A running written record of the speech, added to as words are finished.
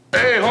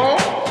Hey, home,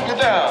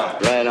 get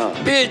down. Right on.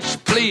 Bitch,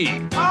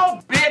 please.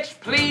 Oh, bitch,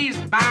 please,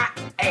 my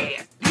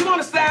ass. You want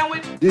a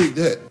sandwich? Dig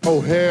that.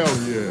 Oh, hell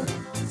yeah.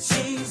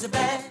 She's a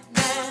bad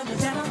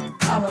man,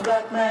 I'm a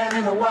black man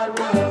in a white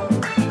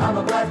world. I'm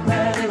a black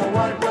man in a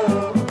white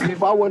world.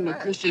 If I wasn't a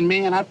Christian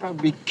man, I'd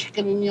probably be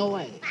kicking in your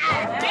ass. I'm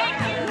a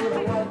black man in a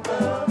white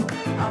world.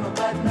 I'm a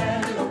black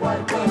man in a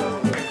white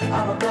world.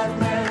 I'm a black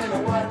man in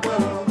a white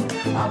world.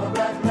 I'm a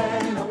black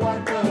man in a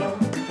white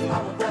world.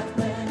 I'm a black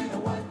man in a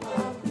white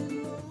world.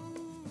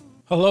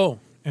 Hello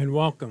and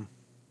welcome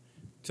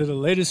to the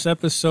latest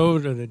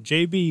episode of the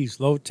Jaybee's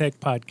Low Tech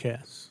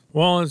Podcast.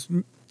 Well, as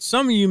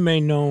some of you may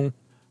know,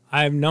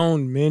 I've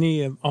known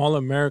many of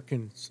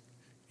All-Americans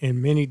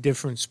in many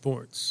different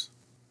sports.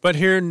 But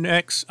here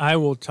next, I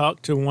will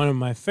talk to one of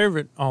my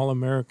favorite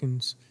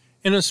All-Americans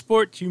in a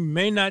sport you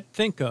may not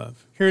think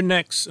of. Here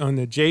next on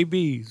the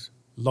Jaybee's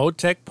Low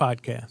Tech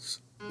Podcast.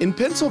 In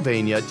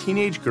Pennsylvania, a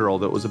teenage girl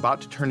that was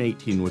about to turn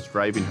 18 was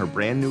driving her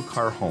brand new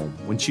car home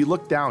when she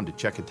looked down to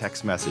check a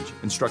text message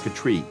and struck a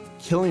tree,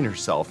 killing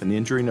herself and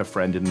injuring a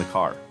friend in the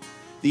car.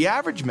 The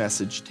average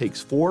message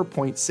takes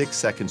 4.6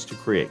 seconds to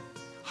create.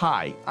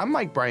 Hi, I'm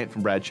Mike Bryant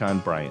from Bradshaw &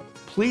 Bryant.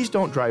 Please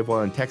don't drive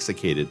while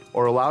intoxicated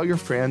or allow your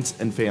friends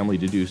and family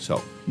to do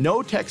so.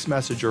 No text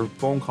message or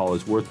phone call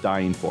is worth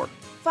dying for.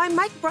 Find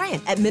Mike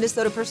Bryant at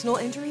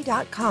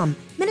MinnesotaPersonalInjury.com.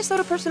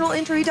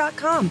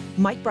 MinnesotaPersonalInjury.com.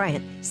 Mike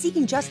Bryant,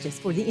 seeking justice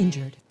for the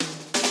injured.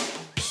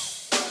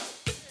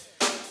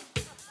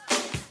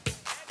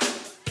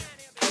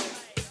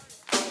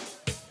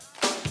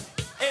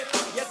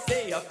 If you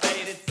see a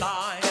faded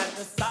sign at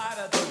the side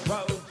of the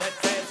road that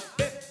says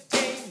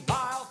 15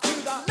 miles to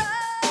the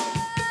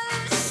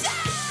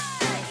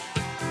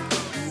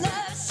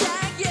Love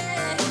Shack,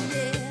 yeah,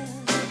 yeah.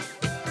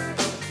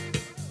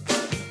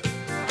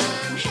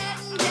 I'm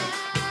heading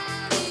down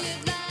the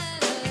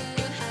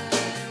Atlanta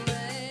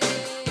highway,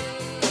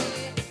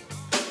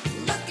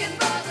 looking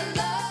for the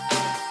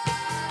love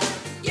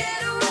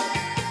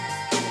getaway,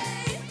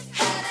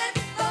 headed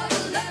for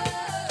the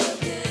love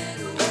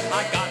getaway. I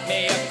got me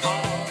a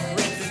car,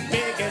 it's as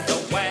big as a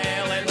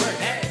whale, and we're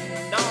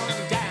heading on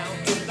down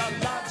to the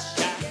Love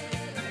Shack.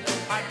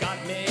 I got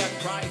me a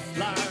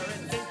Chrysler,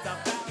 and it's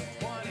about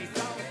 20,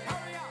 so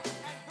hurry up and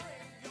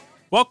bring your...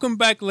 Welcome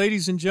back,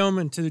 ladies and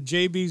gentlemen, to the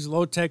Jaybee's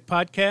Low Tech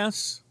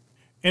Podcast.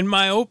 In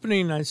my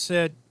opening, I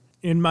said,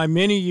 in my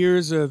many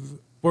years of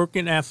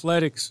working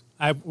athletics,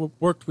 I've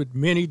worked with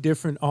many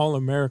different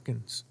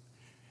All-Americans.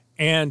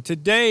 And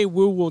today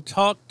we will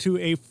talk to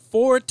a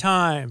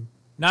four-time,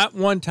 not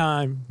one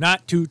time,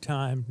 not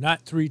two-time,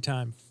 not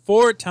three-time,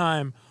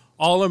 four-time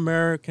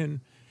All-American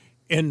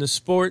in the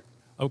sport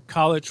of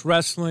college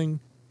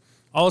wrestling,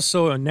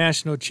 also a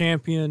national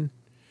champion,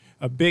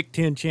 a Big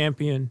Ten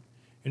champion,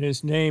 and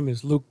his name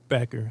is Luke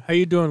Becker. How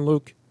you doing,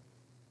 Luke?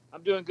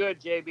 I'm doing good,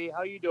 Jaybee.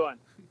 How you doing?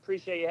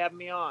 Appreciate you having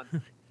me on.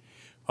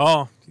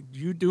 Oh,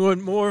 you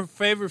doing more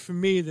favor for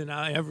me than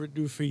I ever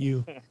do for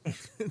you.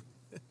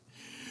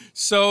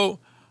 So,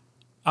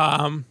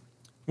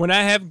 when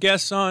I have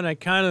guests on, I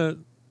kind of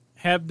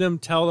have them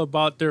tell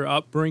about their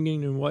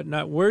upbringing and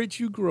whatnot. Where did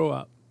you grow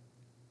up?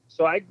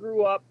 So I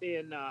grew up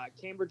in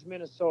Cambridge,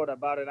 Minnesota,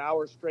 about an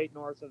hour straight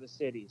north of the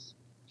cities.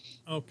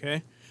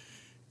 Okay.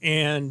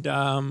 And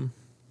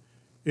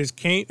is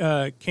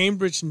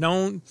Cambridge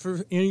known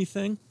for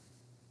anything?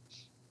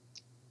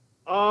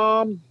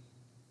 Not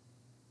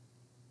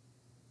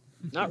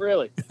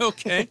really.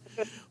 Okay.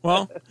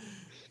 Well,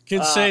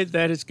 can say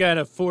that it's got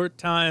a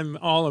four-time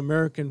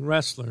All-American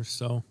wrestler,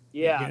 so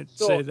Yeah. I can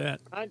So, say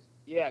that.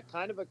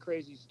 kind of a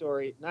crazy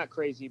story. Not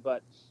crazy,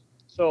 but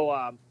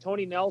so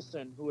Tony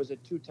Nelson, who was a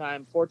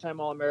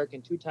four-time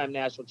All-American, two-time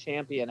national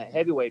champion at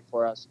heavyweight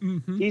for us.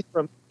 Mm-hmm.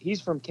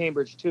 He's from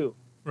Cambridge too.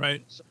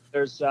 Right. So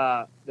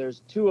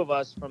there's two of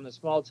us from the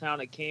small town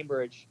of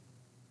Cambridge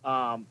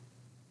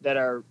that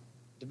are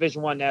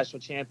Division I national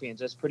champions.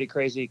 That's pretty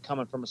crazy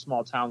coming from a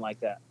small town like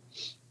that.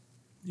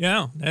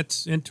 Yeah,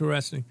 that's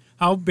interesting.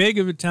 How big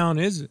of a town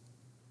is it?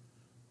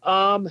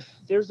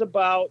 There's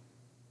about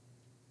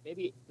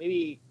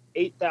maybe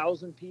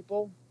 8,000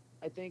 people,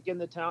 I think, in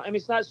the town. I mean,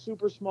 it's not a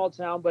super small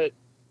town, but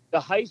the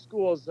high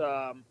school is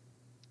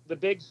the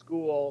big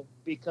school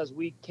because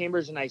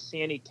Cambridge and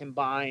Isani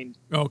combined.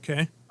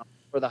 Okay.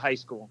 For the high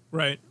school.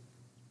 Right.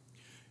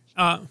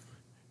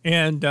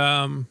 And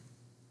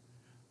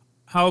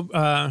how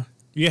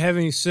do you have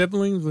any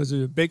siblings? Was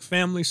it a big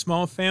family,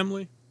 small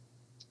family?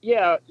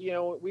 Yeah,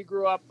 we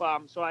grew up.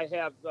 So I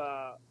have.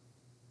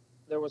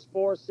 There was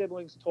 4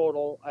 siblings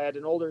total. I had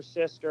an older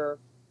sister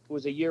who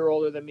was a year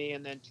older than me,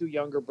 and then 2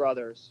 younger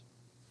brothers.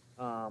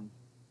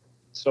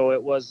 So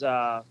it was.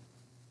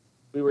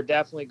 We were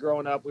definitely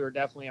growing up. We were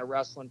definitely a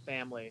wrestling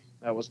family.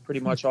 That was pretty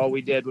much all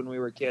we did when we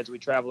were kids. We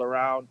traveled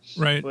around.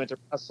 Right. We went to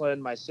wrestling.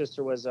 My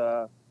sister was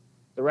the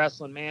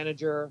wrestling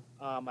manager.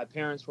 My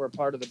parents were a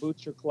part of the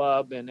Booster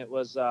Club, and it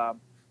was,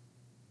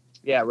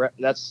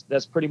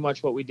 that's pretty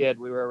much what we did.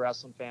 We were a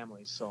wrestling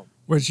family. So.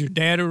 Was your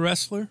dad a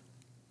wrestler?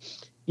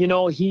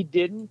 He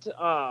didn't.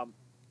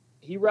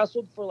 He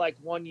wrestled for like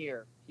 1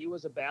 year. He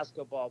was a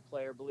basketball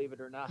player, believe it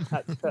or not.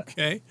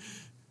 Okay.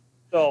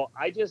 So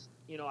I just,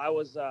 I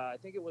was, I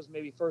think it was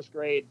maybe first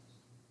grade.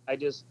 I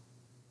just,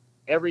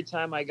 every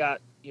time I got,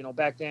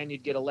 back then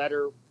you'd get a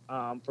letter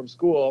from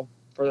school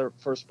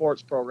for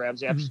sports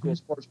programs, after school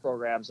sports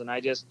programs. And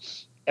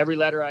every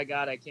letter I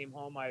got, I came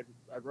home, I'd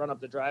run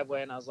up the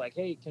driveway and I was like,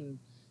 hey, can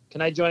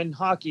I join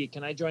hockey?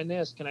 Can I join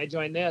this? Can I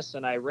join this?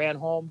 And I ran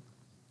home,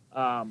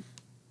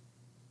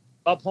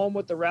 up home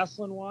with the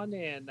wrestling one.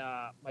 And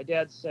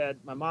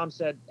my mom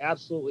said,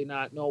 absolutely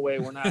not. No way.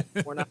 We're not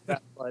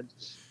wrestling.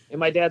 And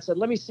my dad said,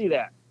 let me see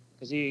that.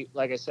 Cause he,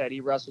 like I said, he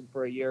wrestled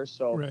for a year.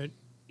 So right.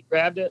 He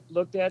grabbed it,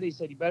 looked at it. He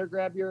said, you better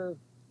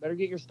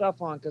get your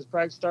stuff on. Cause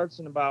practice starts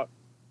in about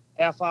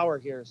half hour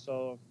here.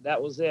 So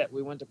that was it.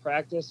 We went to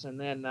practice and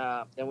then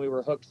we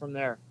were hooked from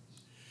there.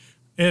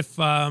 If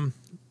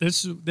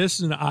this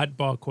is an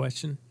oddball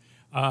question,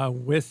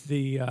 with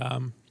the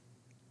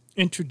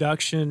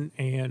introduction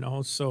and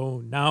also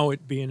now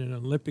it being an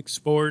Olympic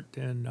sport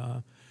and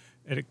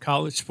at a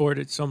college sport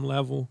at some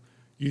level,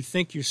 you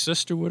think your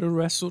sister would have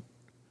wrestled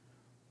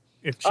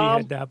if she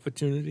had the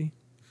opportunity?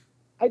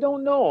 I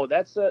don't know.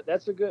 That's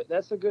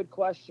a good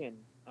question.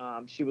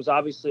 She was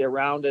obviously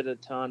around it a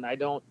ton. I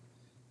don't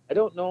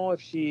know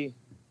if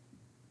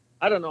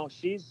I don't know.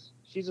 She's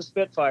a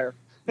Spitfire.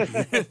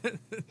 Okay.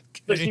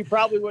 So she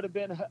probably would have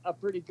been a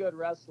pretty good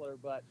wrestler,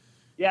 but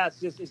yeah,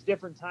 it's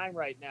different time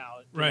right now.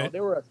 Right.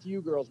 There were a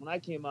few girls when I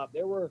came up.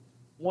 There were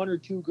one or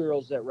two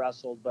girls that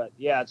wrestled, but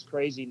yeah, it's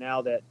crazy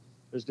now that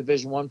there's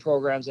Division I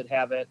programs that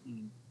have it,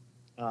 and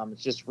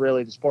it's just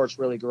really the sport's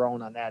really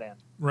grown on that end.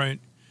 Right.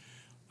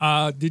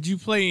 Did you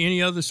play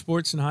any other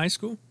sports in high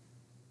school?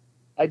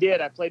 I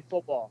did. I played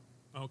football.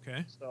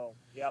 Okay. So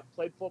yeah,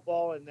 played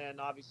football and then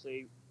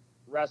obviously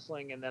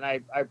wrestling, and then I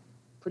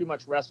pretty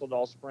much wrestled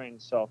all spring.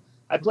 So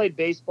I played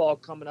baseball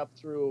coming up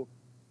through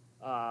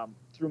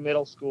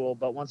middle school,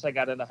 but once I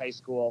got into high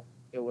school,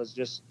 it was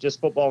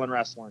just football and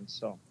wrestling.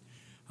 So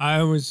I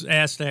always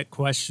ask that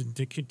question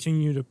to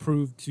continue to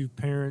prove to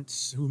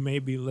parents who may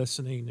be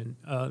listening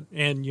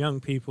and young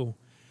people,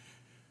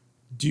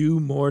 do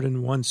more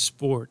than one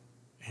sport,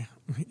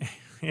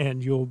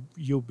 and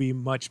you'll be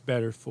much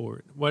better for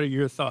it. What are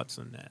your thoughts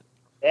on that?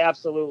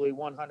 Absolutely,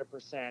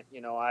 100%.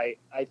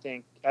 I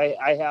think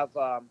I have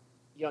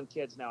young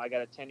kids now. I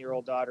got a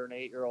 10-year-old daughter and an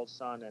 8-year-old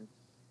son, and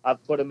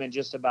I've put them in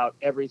just about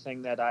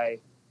everything that I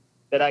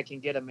can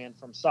get them in,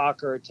 from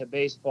soccer to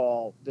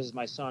baseball. This is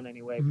my son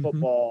anyway,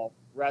 football,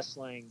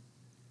 wrestling,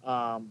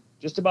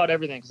 just about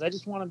everything. Because I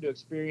just want them to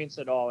experience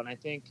it all. And I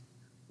think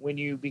when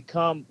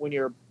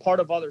you're part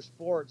of other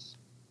sports,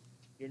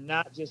 you're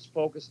not just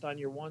focused on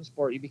your one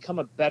sport. You become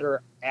a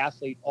better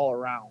athlete all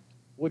around,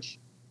 which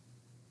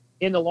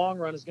in the long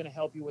run is going to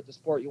help you with the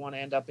sport you want to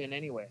end up in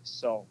anyway.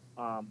 So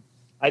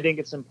I think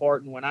it's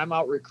important when I'm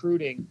out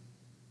recruiting.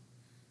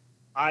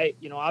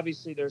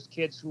 Obviously there's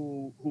kids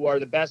who are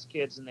the best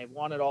kids and they've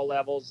won at all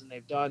levels and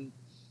they've done,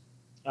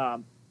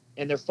 and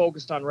they're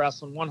focused on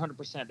wrestling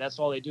 100%. That's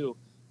all they do.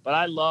 But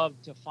I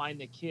love to find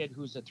the kid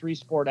who's a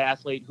 3-sport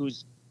athlete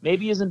who's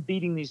maybe isn't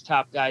beating these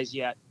top guys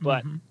yet,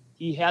 but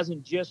he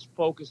hasn't just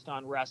focused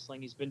on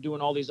wrestling. He's been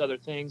doing all these other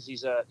things.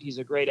 He's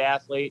a great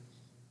athlete.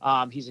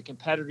 He's a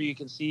competitor, you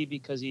can see,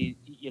 because he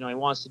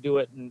wants to do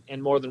it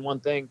in more than one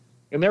thing.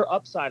 And their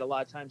upside a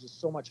lot of times is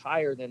so much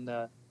higher than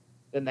the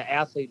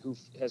athlete who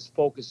has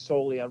focused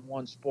solely on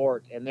one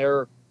sport. And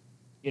they're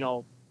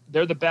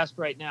the best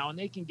right now, and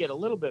they can get a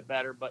little bit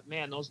better. But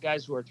man, those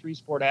guys who are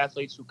 3-sport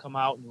athletes who come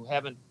out and who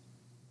haven't,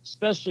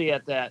 especially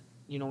at that,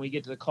 when we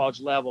get to the college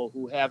level,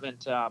 who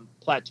haven't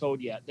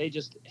plateaued yet, they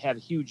just have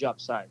huge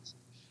upsides.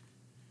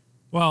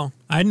 Well,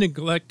 I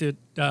neglected,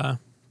 I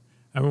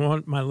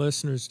want my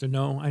listeners to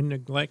know, I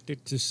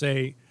neglected to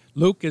say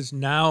Luke is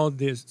now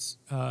the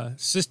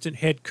assistant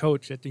head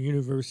coach at the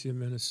University of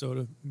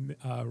Minnesota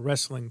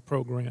wrestling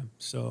program.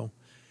 So,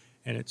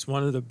 and it's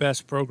one of the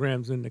best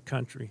programs in the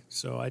country.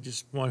 So I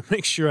just want to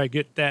make sure I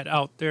get that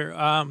out there.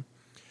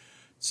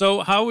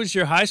 So how was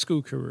your high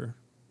school career?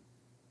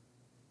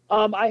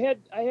 I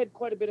had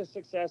quite a bit of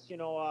success. I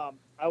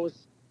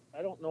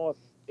don't know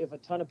if a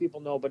ton of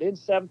people know, but in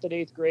 7th and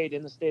 8th grade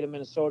in the state of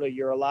Minnesota,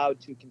 you're allowed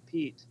to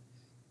compete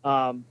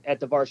at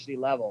the varsity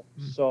level.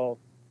 So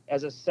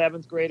as a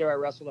 7th grader, I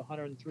wrestled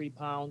 103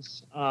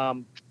 pounds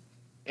and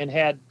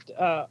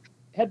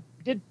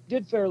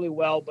did fairly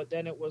well. But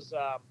then it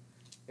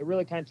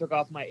really kind of took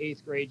off my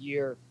 8th grade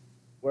year,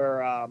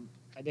 where I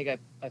think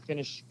I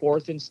finished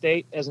 4th in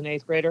state as an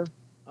 8th grader.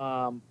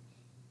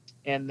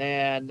 And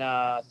then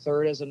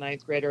 3rd as a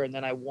 9th grader, and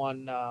then I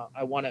won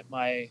it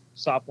my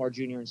sophomore,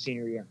 junior, and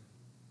senior year.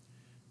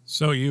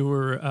 So you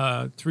were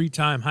a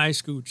 3-time high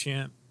school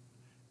champ.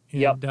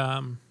 And, yep.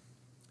 A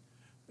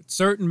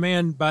certain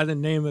man by the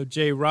name of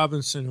Jay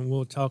Robinson, and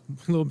we'll talk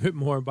a little bit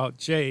more about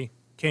Jay,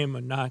 came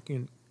a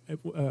knocking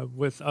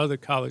with other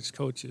college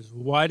coaches.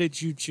 Why did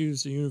you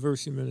choose the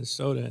University of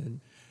Minnesota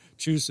and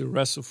choose to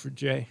wrestle for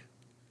Jay?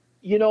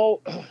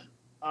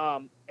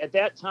 At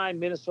that time,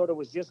 Minnesota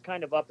was just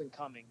kind of up and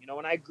coming.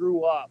 When I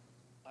grew up,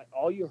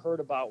 all you heard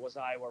about was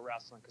Iowa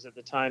wrestling, because at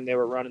the time they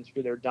were running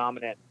through their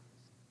dominant,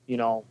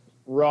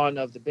 run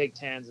of the Big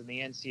Tens and the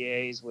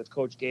NCAAs with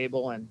Coach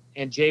Gabel,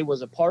 and Jay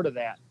was a part of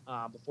that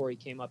before he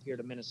came up here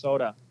to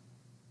Minnesota.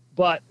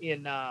 But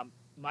in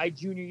my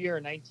junior year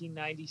in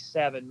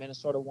 1997,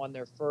 Minnesota won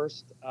their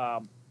first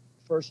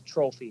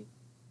trophy,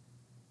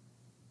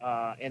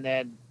 and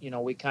then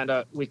we kind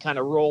of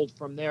rolled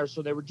from there.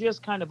 So they were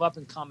just kind of up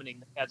and coming. They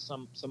had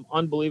some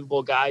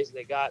unbelievable guys.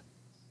 They got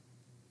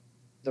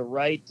the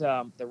right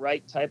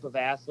type of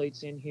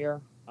athletes in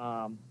here,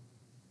 and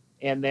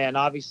then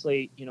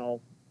obviously a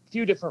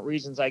few different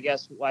reasons, I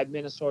guess, why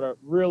Minnesota.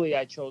 Really,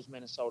 I chose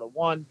Minnesota.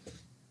 One,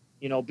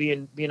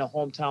 being a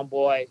hometown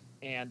boy,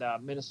 and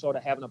Minnesota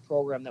having a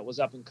program that was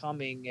up and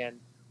coming and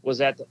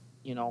was at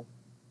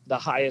the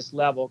highest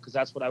level, because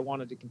that's what I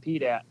wanted to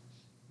compete at.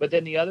 But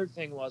then the other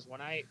thing was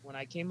when I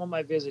came on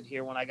my visit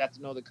here, when I got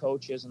to know the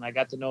coaches and I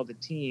got to know the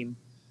team,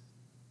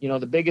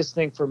 the biggest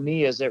thing for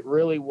me is it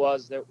really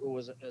was that it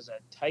was a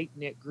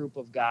tight-knit group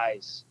of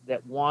guys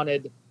that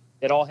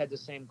all had the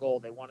same goal.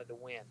 They wanted to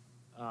win.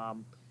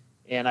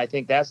 And I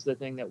think that's the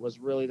thing that was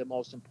really the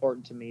most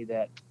important to me,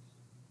 that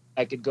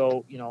I could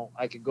go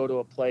to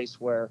a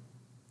place where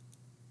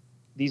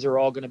these are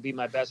all going to be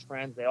my best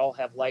friends. They all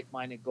have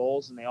like-minded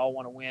goals, and they all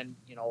want to win.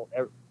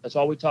 That's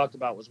all we talked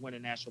about, was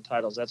winning national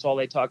titles. That's all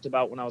they talked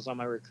about when I was on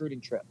my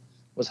recruiting trip,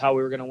 was how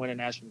we were going to win a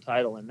national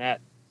title. And that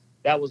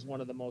was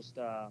one of the most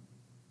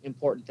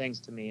important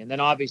things to me. And then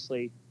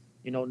obviously,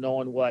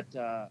 knowing what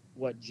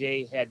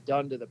Jay had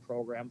done to the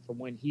program from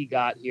when he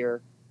got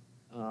here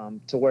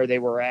to where they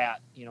were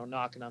at,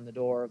 knocking on the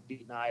door of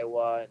beating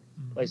Iowa and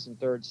placing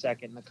third,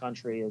 second in the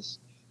country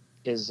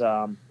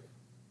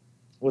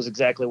was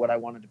exactly what I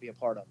wanted to be a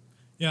part of.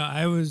 Yeah,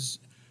 I was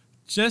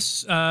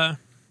just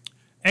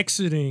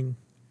exiting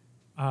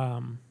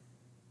the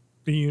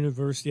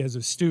university as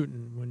a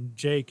student when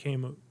Jay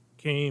came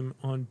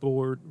on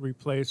board,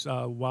 replaced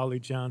Wally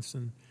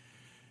Johnson,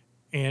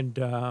 and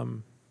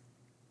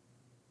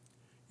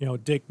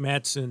Dick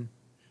Mattson,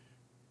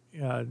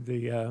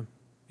 the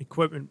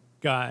equipment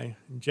guy,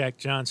 and Jack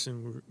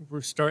Johnson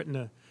were starting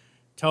to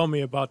tell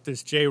me about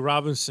this Jay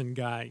Robinson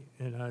guy,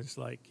 and I was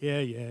like,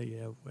 yeah,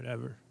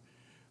 whatever.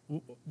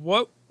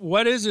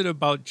 What is it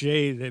about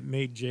Jay that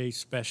made Jay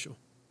special?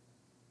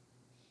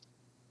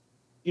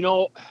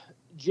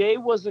 Jay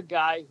was a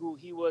guy who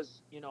he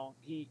was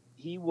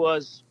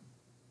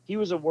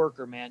a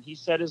worker, man. He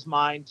set his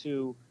mind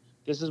to,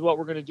 this is what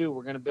we're going to do.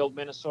 We're going to build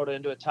Minnesota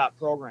into a top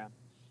program.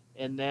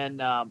 And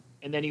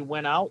then he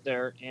went out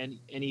there and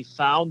he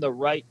found the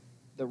right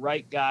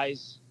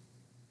guys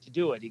to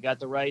do it. He got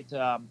the right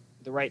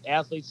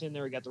athletes in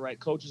there. He got the right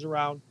coaches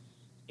around,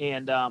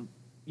 and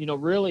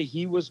really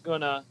he was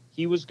gonna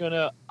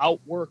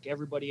outwork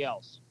everybody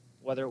else,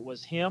 whether it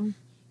was him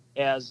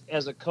as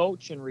a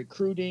coach and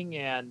recruiting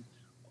and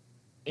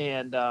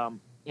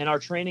our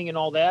training and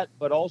all that,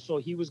 but also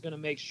he was going to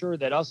make sure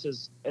that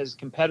us as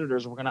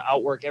competitors were going to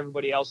outwork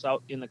everybody else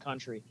out in the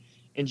country.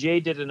 And Jay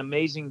did an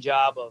amazing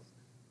job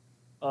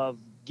of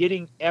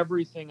getting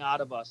everything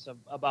out of us,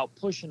 about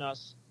pushing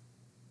us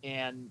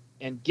and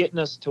getting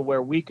us to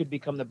where we could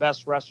become the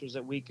best wrestlers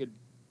that we could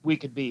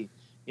be.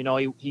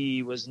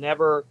 He was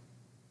never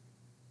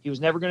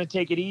going to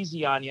take it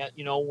easy on you.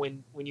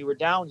 When you were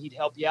down, he'd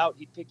help you out,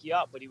 he'd pick you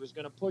up, but he was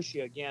going to push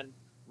you again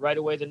right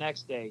away the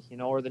next day,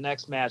 or the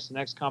next match, the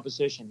next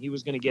competition. He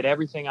was going to get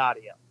everything out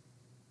of you.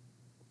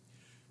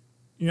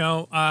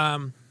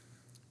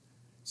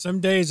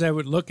 Some days I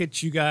would look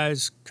at you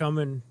guys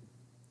coming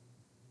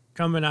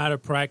out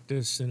of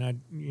practice, and I'd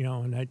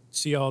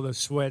see all the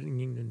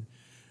sweating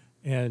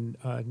and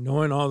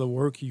knowing all the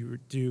work you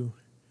would do.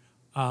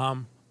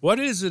 What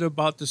is it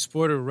about the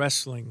sport of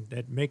wrestling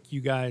that make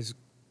you guys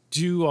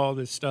do all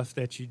the stuff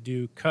that you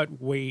do, cut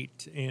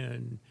weight,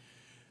 and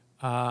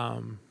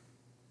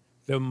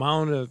the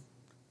amount of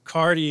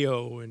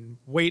cardio and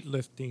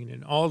weightlifting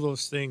and all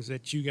those things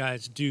that you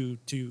guys do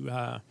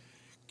to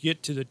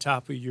get to the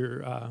top of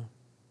your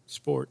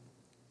sport?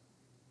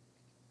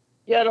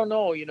 Yeah, I don't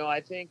know.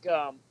 I think,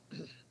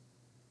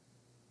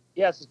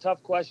 it's a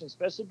tough question,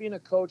 especially being a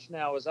coach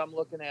now, as I'm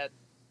looking at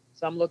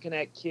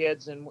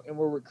kids and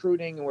we're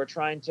recruiting and we're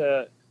trying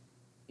to,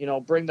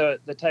 bring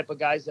the type of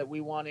guys that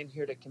we want in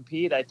here to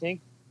compete. I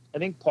think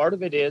part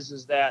of it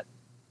is that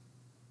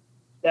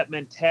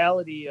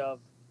mentality of,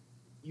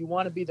 you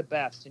want to be the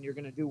best and you're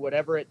going to do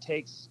whatever it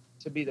takes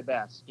to be the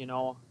best, and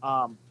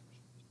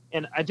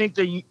I think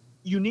the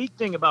unique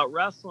thing about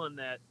wrestling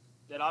that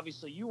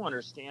obviously you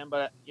understand,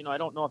 but I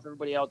don't know if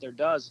everybody out there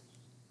does.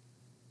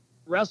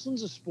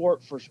 Wrestling's a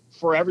sport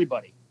for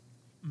everybody,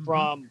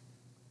 from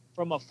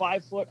a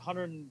 5 foot,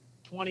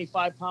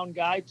 125 pound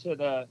guy to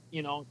the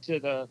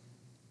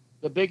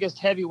biggest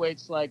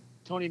heavyweights like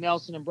Tony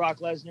Nelson and Brock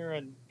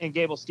Lesnar and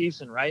Gabel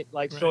Steveson, right?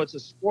 So it's a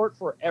sport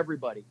for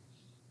everybody.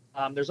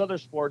 There's other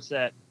sports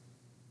that,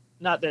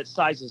 not that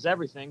size is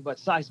everything, but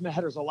size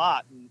matters a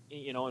lot,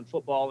 in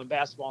football and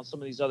basketball and some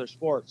of these other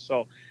sports.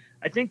 So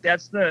I think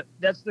that's the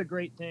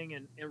great thing.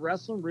 And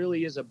wrestling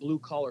really is a blue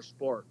collar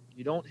sport.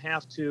 You don't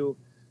have to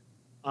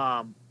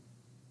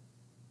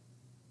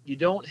You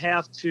don't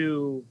have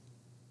to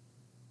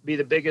be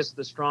the biggest,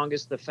 the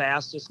strongest, the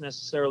fastest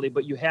necessarily,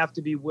 but you have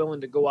to be willing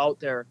to go out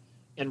there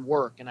and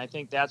work. And I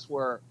think that's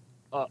where,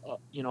 a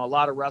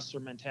lot of wrestler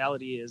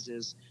mentality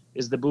is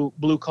the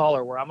blue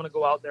collar, where I'm going to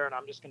go out there and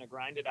I'm just going to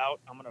grind it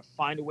out. I'm going to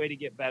find a way to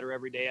get better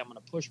every day. I'm going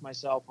to push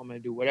myself. I'm going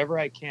to do whatever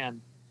I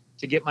can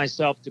to get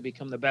myself to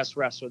become the best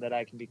wrestler that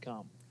I can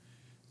become.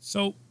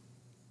 So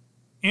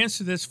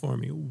answer this for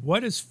me.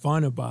 What is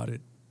fun about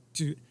it?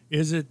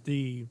 Is it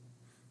the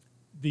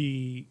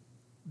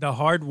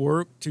hard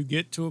work to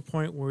get to a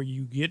point where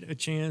you get a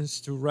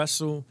chance to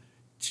wrestle,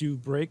 to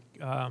break?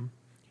 I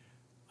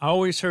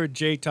always heard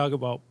Jay talk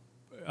about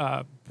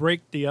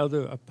break the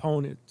other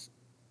opponent's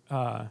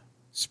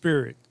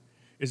spirit.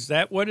 Is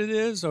that what it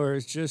is, or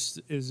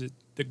is it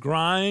the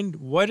grind?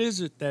 What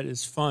is it that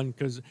is fun?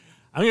 Because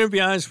I'm going to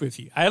be honest with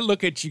you. I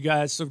look at you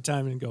guys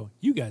sometimes and go,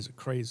 you guys are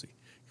crazy.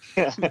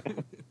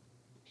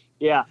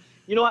 Yeah.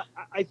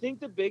 I think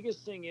the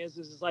biggest thing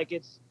is like,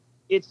 it's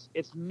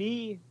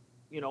me,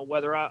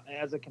 whether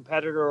as a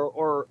competitor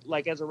or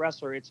like as a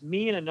wrestler, it's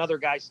me and another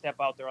guy step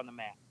out there on the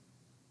mat.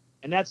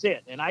 And that's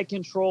it. And I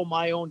control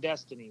my own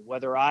destiny,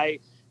 whether I,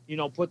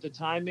 put the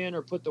time in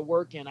or put the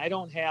work in. I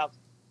don't have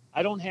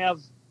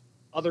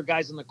other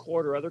guys in the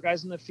court or other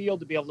guys in the field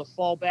to be able to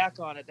fall back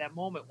on at that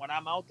moment when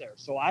I'm out there.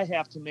 So I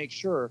have to make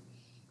sure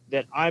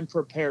that I'm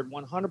prepared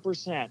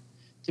 100%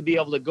 to be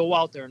able to go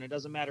out there, and it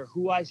doesn't matter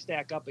who I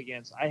stack up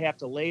against. I have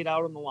to lay it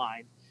out on the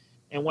line.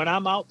 And when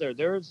I'm out there,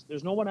 there's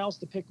no one else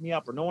to pick me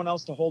up or no one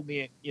else to hold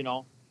me,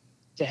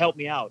 to help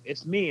me out.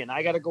 It's me, and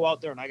I got to go out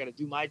there and I got to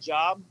do my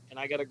job, and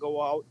I got to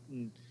go out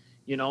and,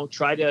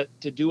 try to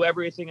do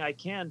everything I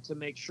can to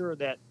make sure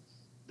that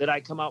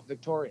I come out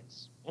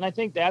victorious. And I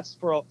think that's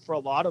for a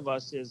lot of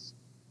us is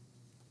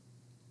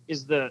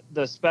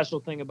the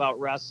special thing about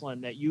wrestling,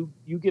 that you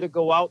get to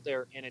go out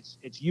there and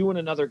it's you and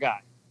another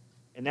guy.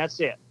 And that's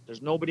it.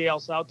 There's nobody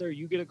else out there.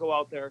 You get to go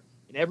out there,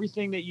 and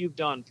everything that you've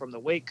done, from the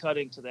weight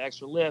cutting to the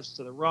extra lifts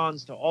to the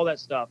runs to all that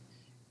stuff,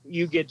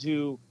 you get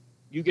to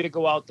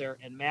go out there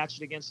and match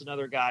it against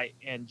another guy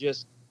and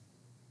just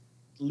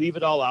leave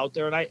it all out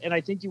there. And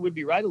I think you would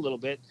be right a little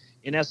bit,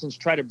 in essence,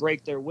 try to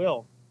break their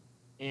will.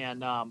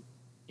 And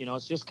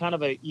it's just kind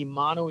of a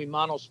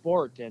imano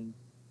sport, and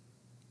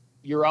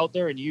you're out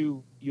there and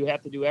you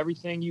have to do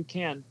everything you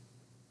can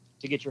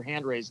to get your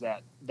hand raised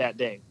that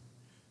day.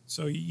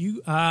 So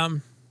you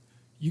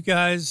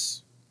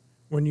guys,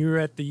 when you were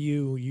at the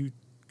U, you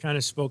kind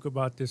of spoke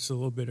about this a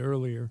little bit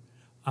earlier.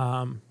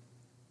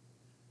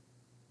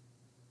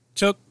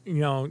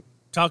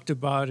 Talked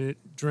about it,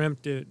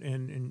 dreamt it,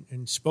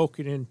 and spoke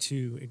it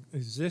into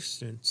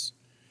existence,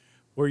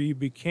 where you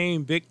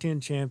became Big Ten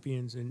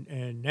champions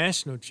and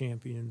national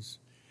champions.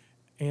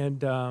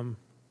 And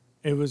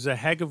it was a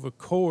heck of a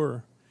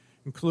core,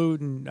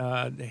 including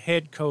the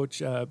head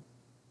coach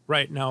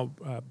right now,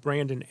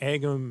 Brandon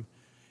Eggum,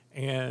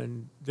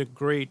 and the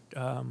great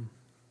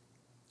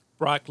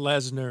Brock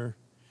Lesnar,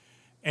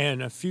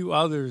 and a few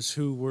others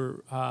who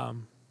were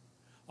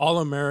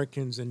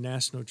All-Americans and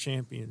national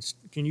champions.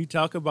 Can you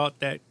talk about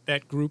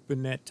that group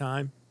in that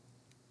time?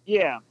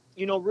 Yeah.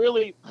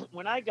 Really,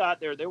 when I got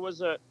there, there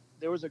was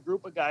a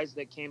group of guys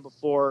that came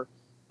before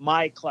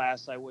my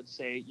class, I would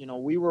say.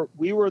 We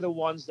were the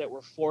ones that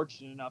were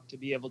fortunate enough to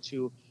be able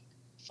to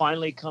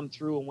finally come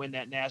through and win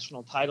that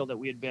national title that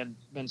we had been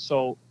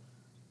so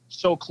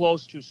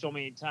close to so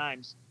many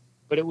times.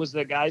 But it was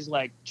the guys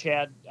like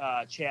Chad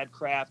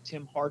Kraft,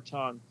 Tim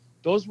Hartung.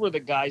 Those were the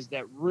guys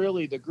that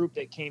really, the group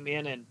that came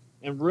in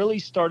and really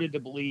started to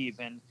believe.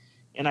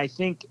 And I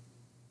think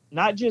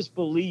not just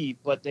believe,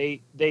 but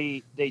they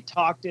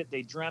talked it,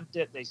 they dreamt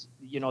it, they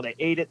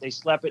ate it, they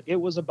slept it. It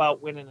was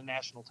about winning a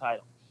national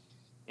title.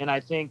 And I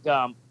think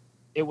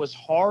it was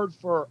hard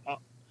for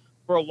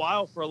a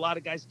while for a lot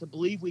of guys to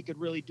believe we could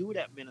really do it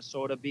at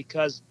Minnesota,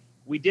 because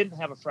we didn't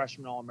have a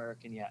freshman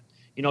All-American yet.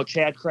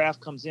 Chad Kraft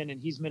comes in and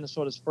he's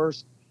Minnesota's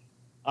first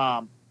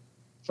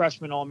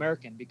freshman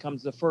All-American,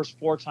 becomes the first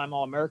 4-time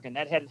All-American.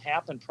 That hadn't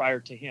happened prior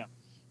to him.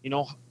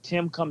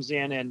 Tim comes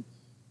in and,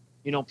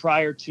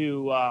 prior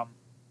to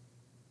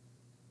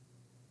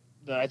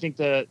I think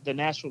the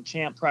national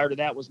champ prior to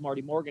that was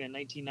Marty Morgan in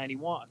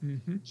 1991.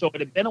 Mm-hmm. So it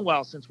had been a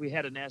while since we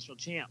had a national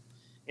champ.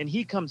 And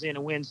he comes in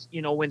and wins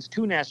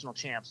 2 national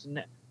champs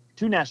and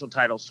 2 national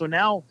titles. So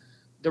now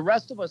the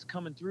rest of us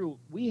coming through,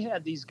 we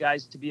had these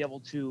guys to be able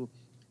to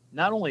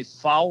not only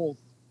follow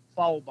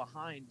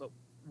behind, but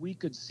we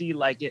could see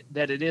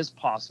that it is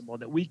possible,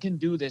 that we can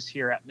do this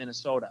here at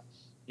Minnesota.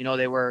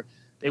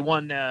 They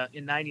won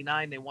in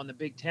 99. They won the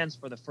Big Tens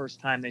for the first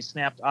time. They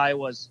snapped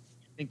Iowa's.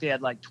 I think they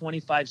had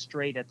 25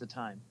 straight at the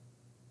time.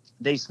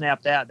 They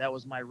snapped that. That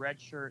was my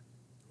red shirt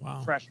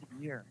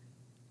freshman year.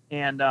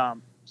 And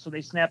so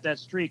they snapped that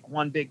streak,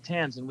 won Big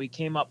Tens, and we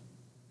came up.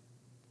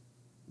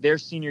 Their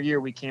senior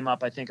year, we came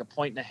up, I think, 1.5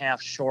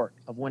 points short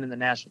of winning the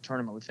national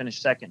tournament. We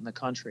finished second in the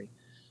country.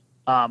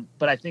 But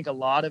I think a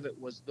lot of it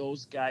was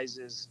those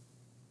guys'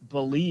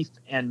 belief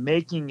and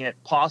making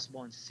it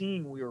possible and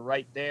seeing we were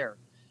right there.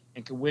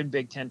 and could win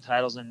Big Ten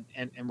titles and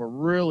were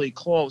really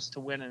close to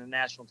winning a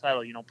national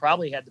title. You know,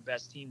 probably had the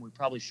best team. We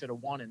probably should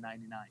have won in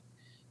 '99.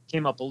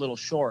 Came up a little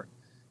short.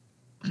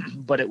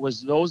 But it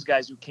was those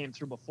guys who came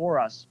through before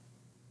us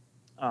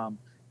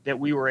that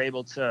we were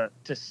able to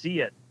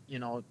see it, you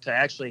know, to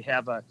actually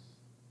have a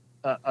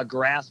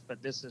grasp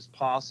that this is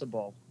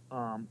possible.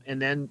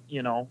 And then,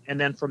 you know, and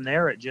then from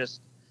there it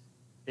just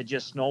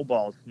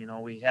snowballed. You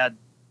know, we had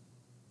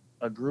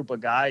a group of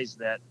guys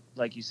that,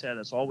 like you said,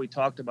 that's all we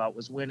talked about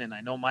was winning.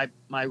 I know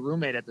my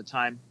roommate at the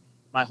time,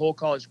 my whole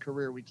college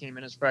career, we came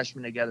in as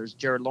freshmen together, is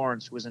Jared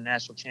Lawrence, who was a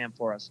national champ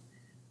for us.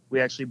 We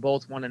actually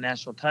both won a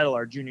national title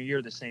our junior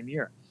year the same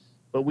year.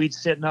 But we'd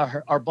sit in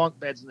our bunk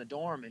beds in the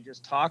dorm and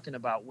just talking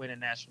about winning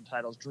national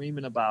titles,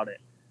 dreaming about it.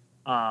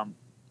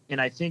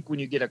 And I think when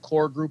you get a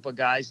core group of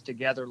guys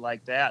together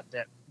like that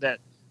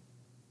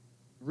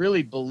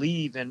really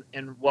believe in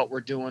what we're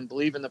doing,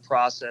 believe in the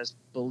process,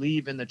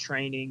 believe in the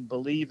training,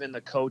 believe in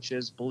the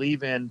coaches,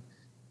 believe in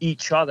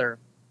each other,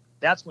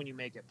 that's when you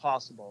make it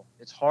possible.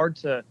 It's hard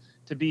to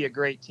be a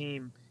great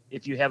team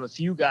if you have a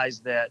few guys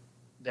that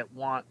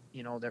want,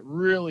 you know, that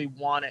really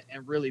want it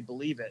and really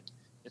believe it.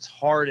 It's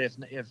hard if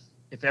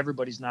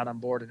everybody's not on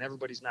board and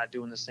everybody's not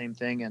doing the same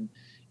thing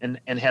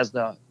and has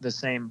the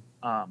same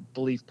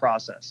belief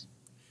process.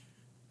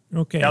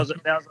 Okay. That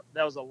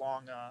was a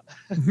long.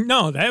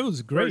 No, that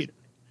was great. Version,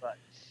 but.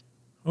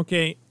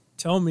 Okay,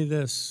 tell me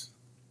this: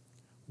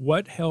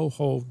 what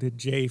hellhole did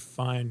Jay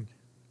find?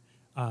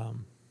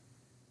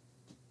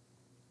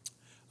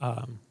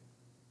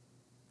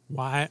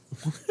 Why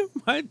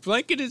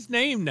blanket his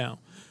name now?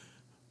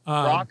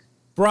 Brock.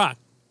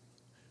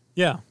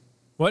 Yeah.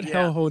 What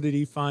hellhole did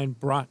he find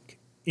Brock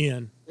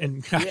in?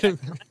 And got him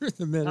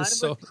to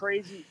Minnesota.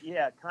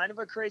 Kind of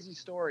a crazy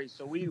story.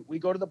 So we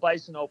go to the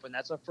Bison Open.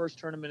 That's our first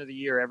tournament of the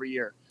year every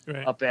year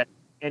up at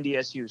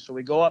NDSU. So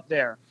we go up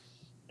there,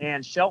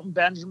 and Sheldon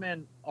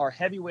Benjamin, our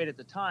heavyweight at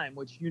the time,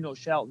 which you know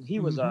Sheldon, he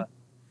was a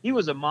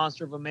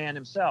monster of a man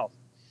himself,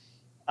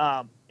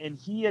 and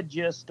he had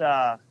just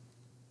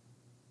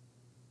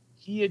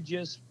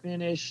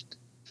finished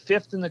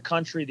 5th in the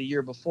country the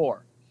year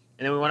before,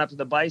 and then we went up to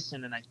the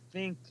Bison, and I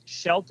think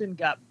Shelton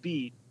got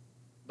beat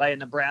by a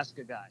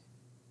Nebraska guy,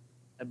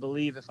 I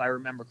believe, if I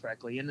remember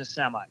correctly, in the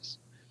semis.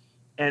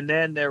 And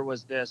then there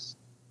was this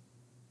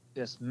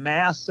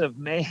massive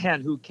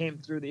man who came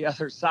through the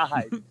other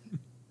side,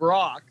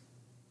 Brock,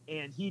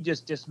 and he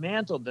just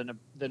dismantled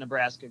the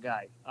Nebraska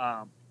guy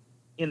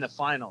in the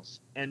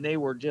finals. And they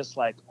were just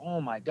like,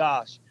 oh my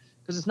gosh.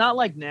 Because it's not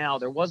like now.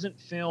 There wasn't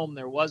film.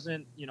 There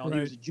wasn't, you know, He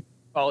was a junior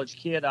college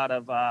kid out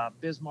of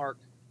Bismarck,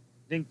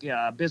 I think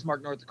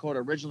Bismarck, North Dakota,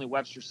 originally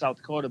Webster, South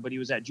Dakota, but he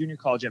was at junior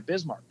college at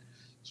Bismarck.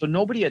 So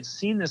nobody had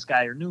seen this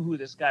guy or knew who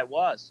this guy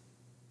was.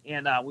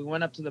 And we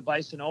went up to the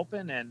Bison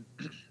Open, and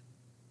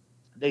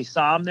they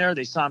saw him there.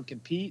 They saw him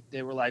compete.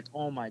 They were like,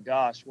 oh, my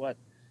gosh,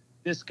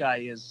 this guy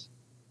is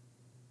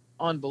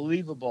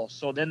unbelievable.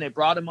 So then they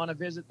brought him on a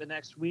visit the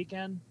next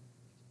weekend,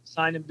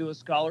 signed him to a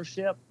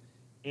scholarship,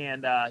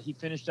 and he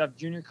finished up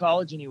junior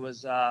college, and he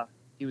was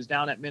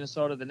down at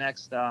Minnesota the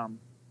next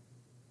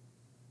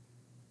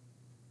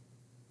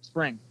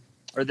spring,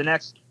 or the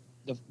next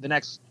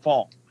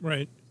fall.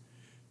 Right.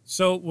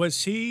 So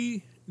was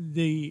he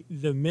the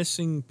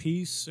missing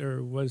piece,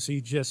 or was he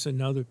just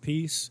another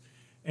piece?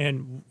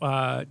 And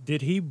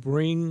did he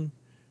bring,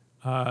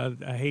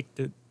 I hate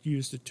to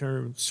use the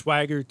term,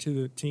 swagger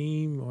to the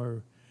team,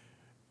 or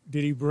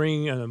did he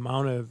bring an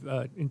amount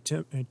of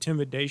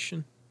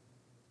intimidation?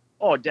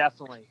 Oh,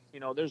 definitely.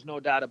 You know, there's no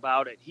doubt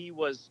about it. He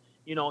was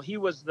I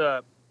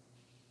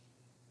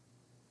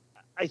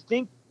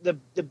think the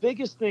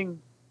biggest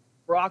thing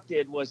Brock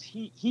did was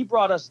he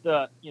brought us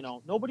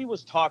nobody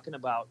was talking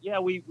about,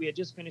 we had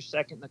just finished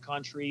 2nd in the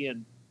country,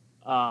 and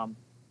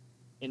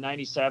in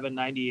 97,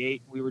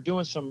 98, we were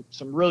doing some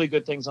really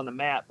good things on the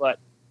mat, but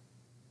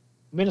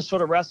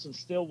Minnesota wrestling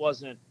still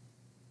wasn't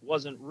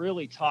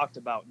really talked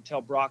about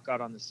until Brock got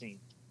on the scene.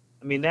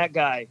 I mean, that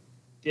guy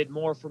did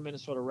more for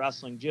Minnesota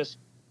wrestling, just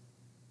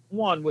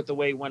one, with the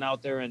way he went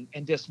out there and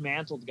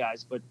dismantled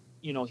guys, but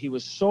you know, he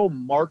was so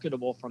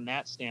marketable from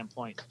that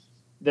standpoint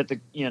that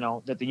the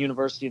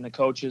university and the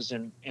coaches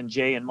and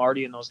Jay and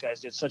Marty and those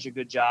guys did such a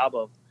good job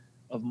of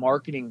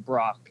marketing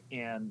Brock,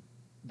 and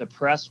the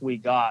press we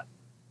got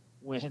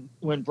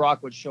when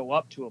Brock would show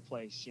up to a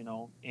place, you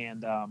know,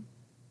 and I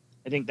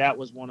think that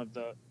was one of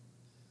the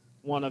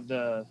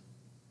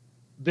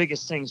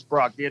biggest things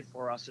Brock did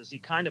for us, is he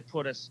kind of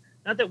put us,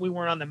 not that we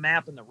weren't on the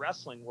map in the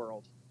wrestling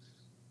world,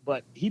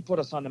 but he put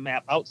us on the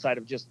map outside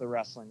of just the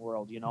wrestling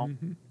world, you know?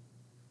 Mm-hmm.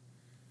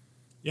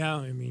 Yeah,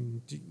 I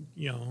mean,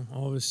 you know,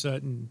 all of a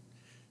sudden,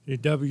 the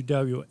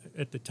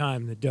at the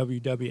time, the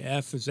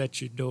WWF is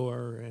at your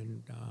door,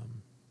 and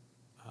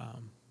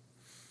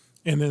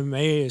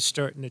MMA is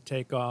starting to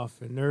take off,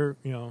 and they're,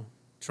 you know,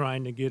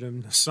 trying to get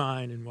him to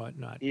sign and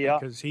whatnot. Yeah.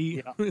 Because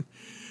he,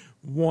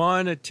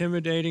 one,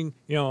 intimidating,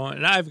 you know,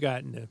 and I've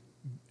gotten to,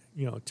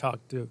 you know, talk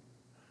to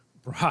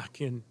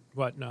Brock and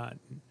whatnot.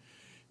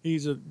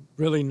 He's a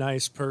really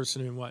nice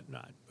person and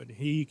whatnot, but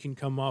he can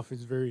come off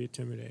as very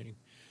intimidating.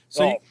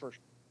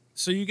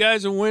 So you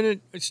guys are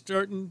winning,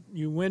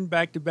 you win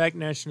back-to-back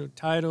national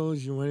titles,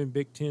 you win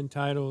Big Ten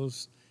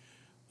titles.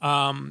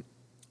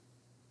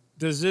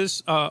 Does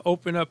this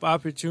open up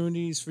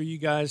opportunities for you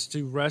guys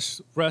to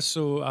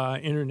wrestle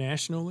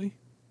internationally?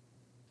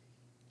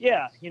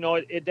 Yeah,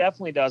 it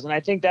definitely does. And I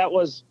think that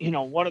was,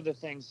 one of the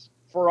things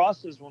for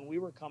us is when we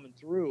were coming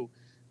through,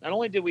 not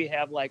only did we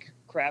have like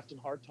Kraft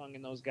and Hartung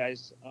and those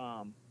guys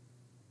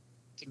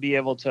to be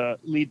able to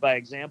lead by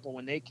example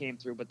when they came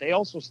through, but they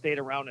also stayed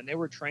around and they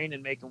were trained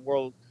and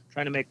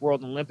trying to make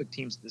world and Olympic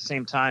teams at the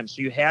same time.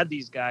 So you had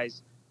these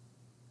guys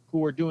who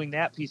were doing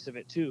that piece of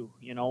it too,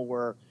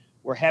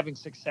 we're having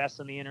success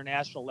on the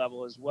international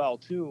level as well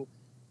too.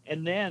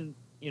 And then,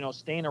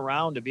 staying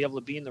around to be able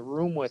to be in the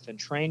room with and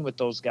train with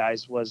those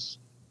guys was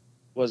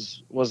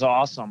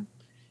awesome.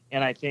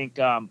 And I think,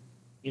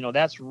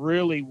 that's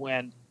really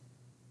when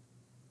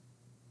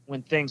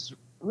things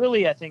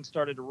really, I think,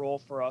 started to roll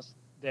for us,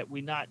 that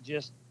we not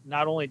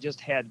only just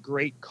had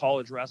great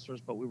college wrestlers,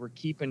 but we were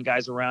keeping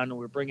guys around and we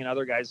were bringing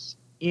other guys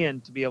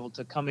in to be able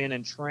to come in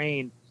and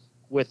train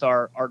with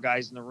our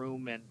guys in the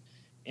room.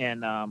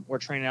 And we're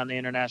training on the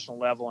international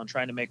level and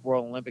trying to make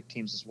world Olympic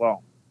teams as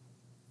well.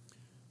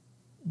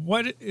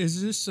 What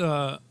is this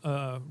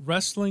a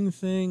wrestling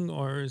thing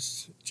or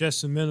is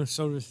just a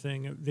Minnesota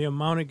thing? The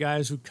amount of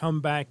guys who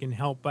come back and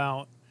help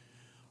out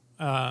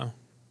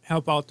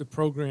the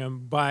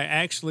program by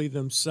actually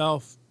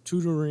themselves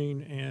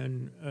tutoring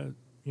and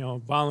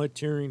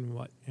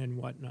volunteering and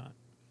whatnot.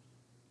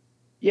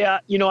 Yeah,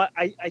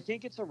 I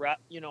think it's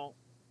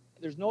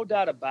there's no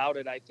doubt about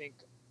it. I think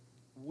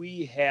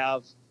we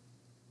have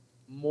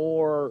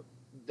more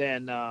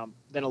than a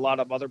lot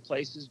of other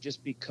places,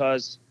 just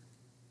because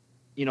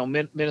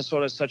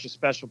Minnesota is such a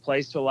special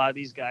place to a lot of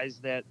these guys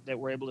that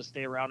were able to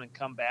stay around and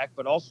come back,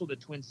 but also the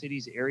Twin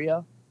Cities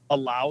area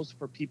allows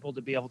for people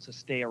to be able to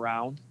stay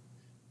around.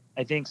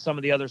 I think some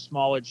of the other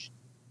smallish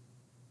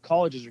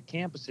colleges or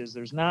campuses,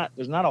 there's not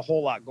a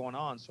whole lot going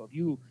on. So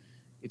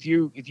if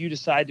you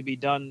decide to be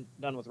done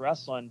with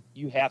wrestling,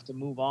 you have to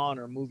move on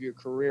or move your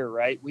career,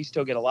 right? We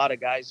still get a lot of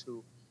guys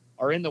who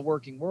are in the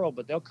working world,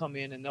 but they'll come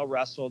in and they'll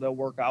wrestle, they'll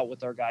work out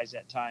with our guys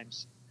at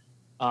times.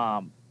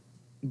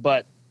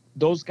 But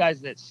those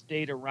guys that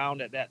stayed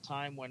around at that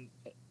time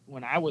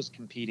when I was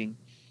competing,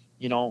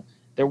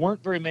 there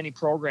weren't very many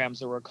programs.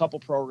 There were a couple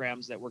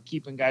programs that were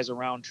keeping guys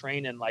around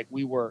training like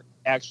we were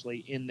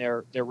actually in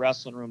their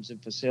wrestling rooms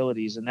and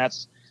facilities. And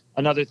that's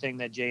another thing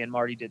that Jay and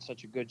Marty did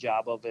such a good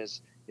job of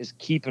is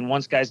keeping,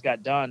 once guys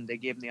got done, they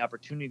gave them the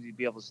opportunity to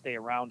be able to stay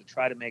around to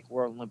try to make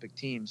World Olympic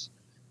teams,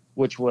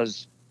 which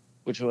was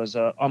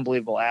an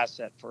unbelievable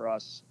asset for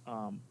us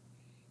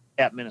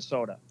at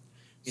Minnesota.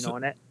 Go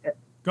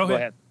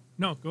ahead.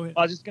 No, go ahead.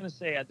 I was just going to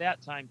say at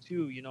that time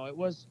too,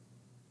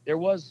 there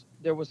was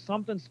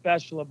something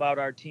special about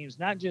our teams,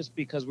 not just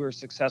because we were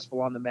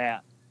successful on the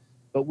mat,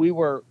 but we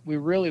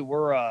really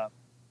were a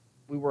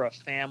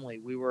family.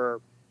 We were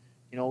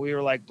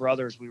like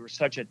brothers. We were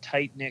such a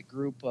tight knit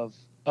group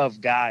of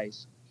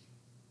guys.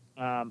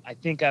 I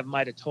think I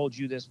might have told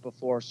you this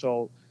before.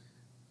 So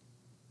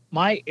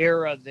my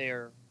era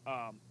there,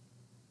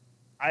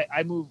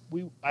 I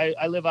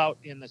live out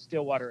in the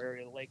Stillwater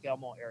area, the Lake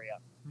Elmo area,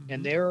 mm-hmm.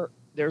 and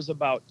there's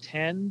about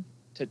 10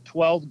 to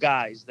 12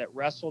 guys that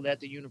wrestled at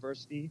the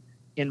university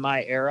in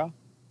my era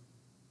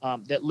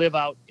that live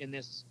out in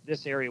this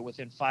area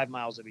within 5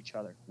 miles of each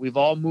other. We've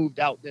all moved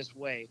out this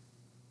way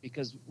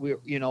because we're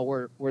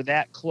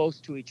that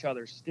close to each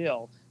other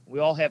still. We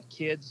all have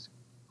kids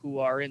who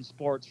are in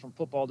sports, from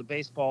football to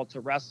baseball to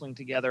wrestling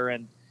together,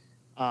 and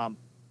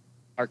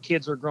our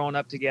kids are growing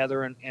up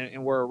together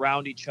and we're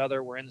around each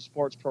other. We're in the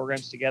sports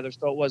programs together.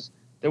 So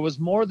there was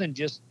more than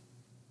just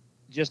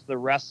the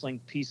wrestling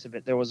piece of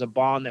it. There was a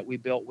bond that we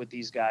built with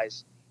these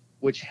guys,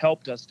 which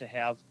helped us to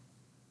have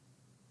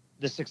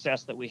the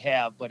success that we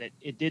have. But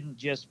it didn't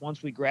just,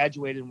 once we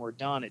graduated and we're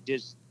done, it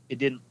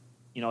didn't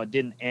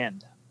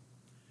end.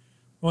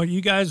 Well,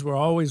 you guys were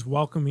always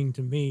welcoming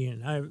to me,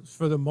 and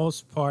for the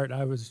most part,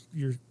 I was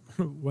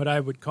what I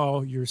would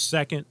call your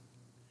second.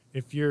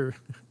 If your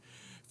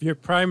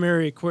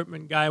primary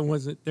equipment guy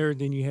wasn't there,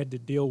 then you had to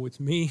deal with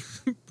me.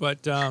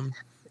 But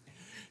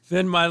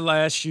then my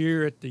last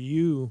year at the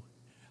U,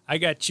 I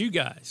got you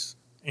guys,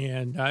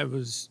 and I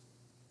was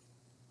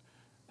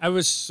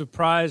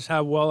surprised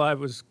how well I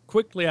was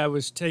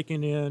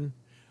taken in,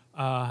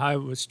 how I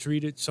was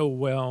treated so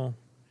well,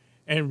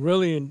 and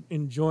really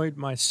enjoyed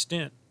my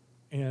stint.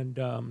 And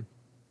I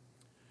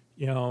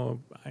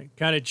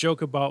kind of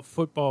joke about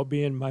football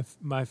being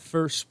my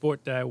first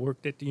sport that I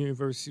worked at the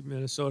University of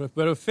Minnesota,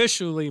 but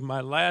officially my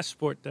last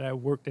sport that I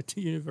worked at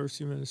the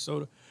University of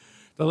Minnesota,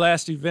 the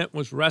last event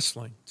was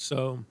wrestling.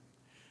 So.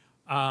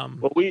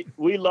 Well,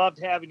 we loved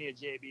having you,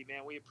 Jaybee,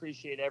 man. We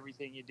appreciate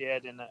everything you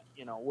did, and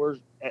we're,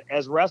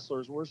 as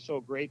wrestlers, we're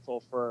so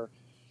grateful for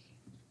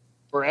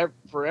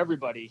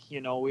everybody.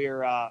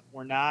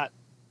 We're not,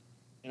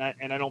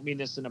 and I don't mean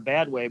this in a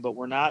bad way, but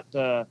we're not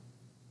the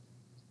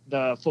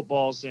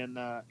footballs and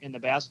the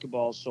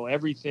basketballs. So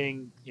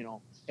everything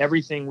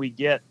we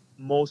get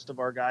most of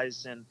our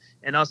guys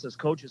and us as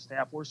coaches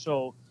staff, we're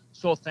so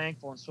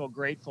thankful and so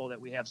grateful that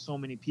we have so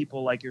many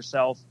people like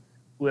yourself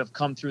who have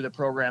come through the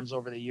programs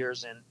over the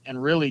years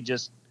and really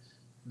just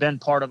been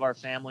part of our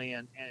family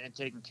and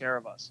taken care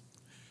of us.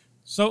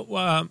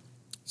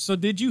 So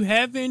did you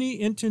have any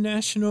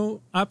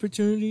international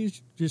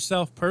opportunities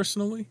yourself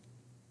personally?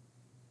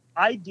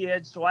 I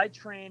did. So I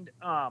trained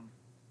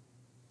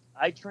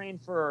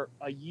for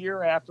a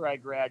year after I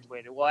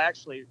graduated. Well,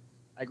 actually,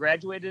 I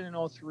graduated in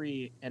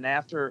 2003, and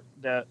after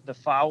the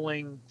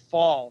following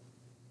fall,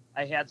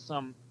 I had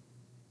some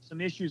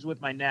issues with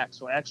my neck.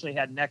 So I actually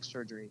had neck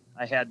surgery.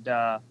 I had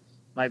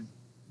my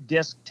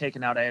disc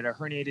taken out. I had a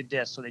herniated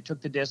disc. So they took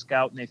the disc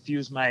out and they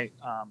fused my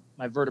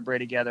vertebrae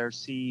together.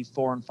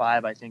 C4 and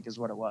 5, I think, is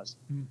what it was.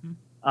 Mm-hmm.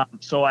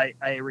 So I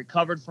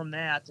recovered from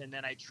that, and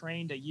then I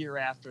trained a year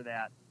after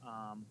that.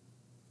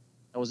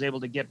 I was able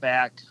to get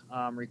back,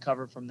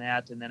 recover from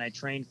that, and then I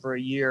trained for a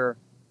year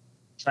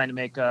trying to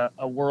make a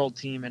world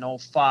team in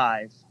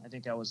 2005. I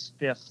think I was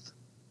fifth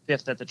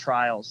at the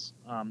trials,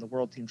 the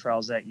world team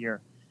trials that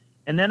year.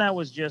 And then I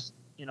was just,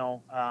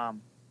 I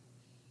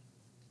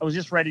was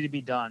just ready to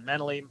be done.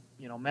 Mentally,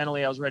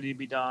 I was ready to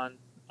be done.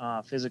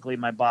 Physically,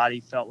 my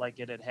body felt like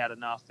it had had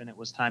enough and it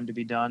was time to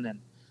be done. And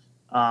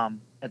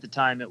at the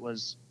time, it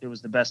was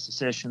the best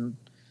decision.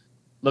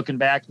 Looking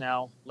back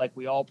now, like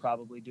we all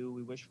probably do,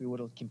 we wish we would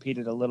have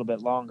competed a little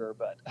bit longer,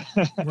 but.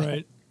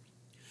 Right.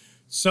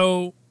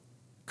 So,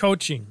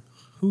 coaching,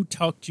 who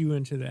talked you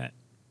into that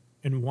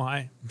and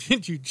why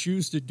did you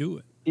choose to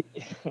do it?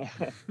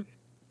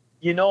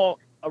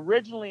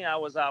 Originally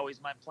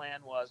my plan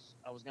was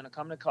I was going to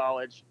come to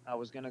college. I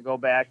was going to go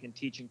back and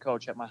teach and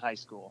coach at my high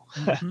school.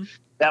 Mm-hmm.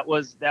 That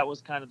was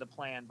kind of the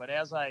plan. But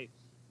as the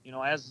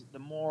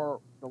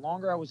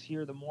longer I was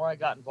here, the more I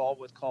got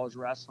involved with college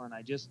wrestling.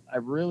 I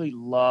really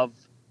love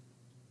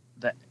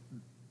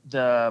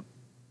the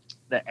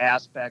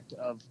aspect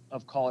of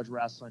college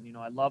wrestling.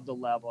 I love the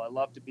level. I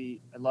loved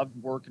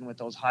working with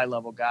those high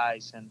level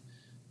guys. And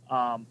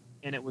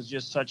it was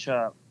just such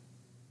a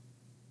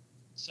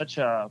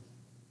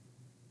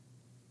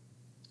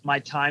my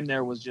time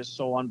there was just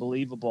so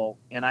unbelievable.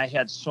 And I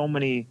had so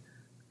many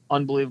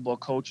unbelievable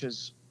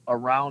coaches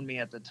around me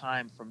at the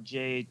time, from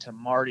Jay to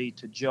Marty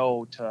to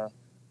Joe to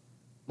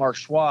Mark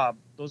Schwab.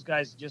 Those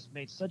guys just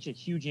made such a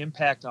huge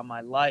impact on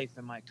my life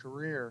and my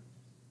career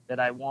that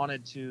I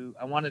wanted to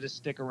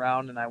stick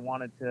around, and I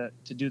wanted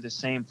to do the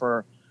same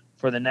for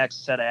the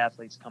next set of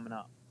athletes coming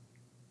up.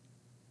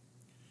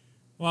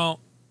 Well,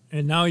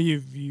 and now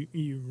you've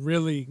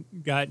really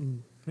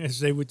gotten, as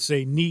they would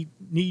say, knee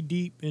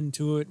deep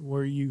into it,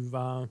 where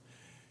you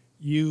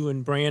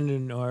and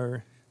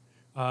Brandon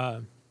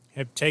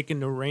have taken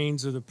the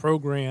reins of the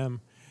program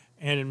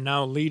and are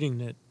now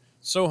leading it.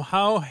 So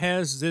how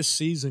has this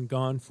season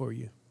gone for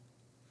you?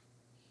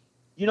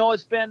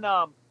 It's been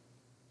a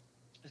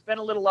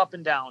little up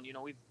and down.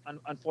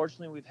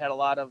 Unfortunately we've had a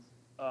lot of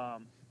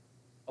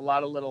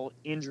little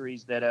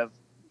injuries that have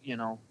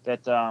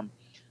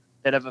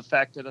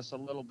affected us a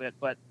little bit,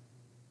 but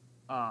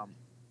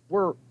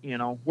we're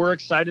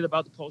excited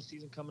about the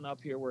postseason coming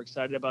up here. We're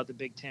excited about the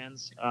Big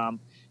Tens,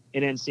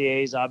 in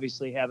NCAAs,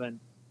 obviously having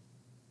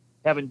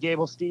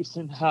Gabel,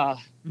 Steveson,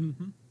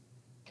 mm-hmm.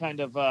 kind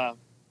of,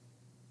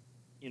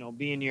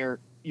 being your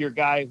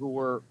guy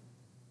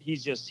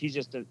he's just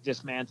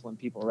dismantling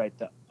people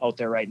out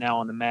there right now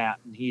on the mat.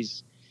 And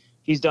he's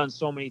done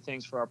so many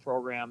things for our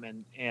program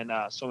and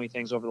so many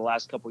things over the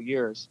last couple of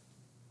years.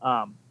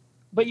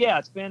 But yeah,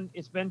 it's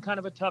been kind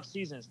of a tough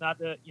season. It's not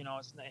that,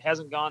 it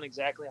hasn't gone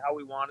exactly how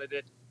we wanted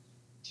it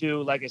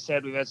to. Like I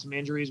said, we've had some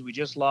injuries. We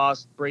just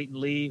lost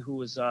Brayton Lee, who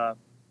was,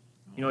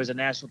 he's a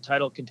national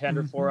title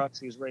contender for us.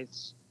 He was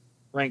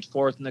ranked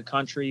 4th in the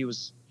country. He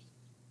was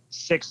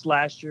 6th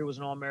last year, was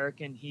an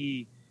All-American.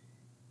 He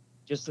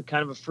just a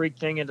kind of a freak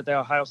thing into the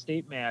Ohio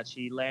State match.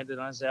 He landed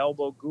on his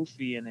elbow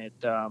goofy, and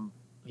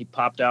he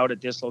popped out, it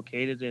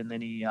dislocated, and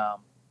then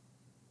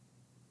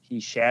he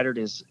shattered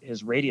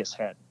his radius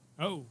head.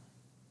 Oh.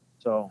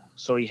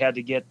 So he had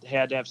to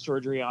have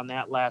surgery on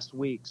that last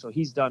week. So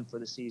he's done for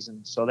the season.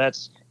 So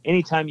that's,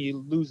 anytime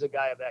you lose a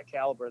guy of that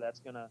caliber, that's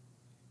gonna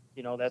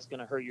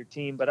hurt your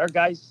team. But our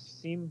guys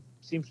seem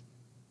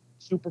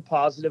super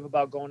positive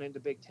about going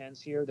into Big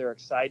Tens here. They're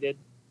excited.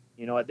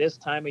 At this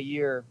time of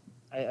year,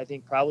 I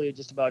think probably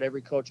just about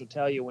every coach will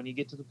tell you, when you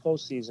get to the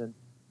postseason,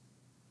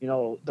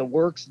 the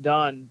work's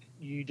done.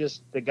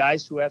 The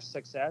guys who have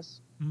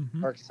success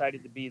mm-hmm. are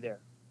excited to be there.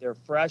 They're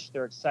fresh.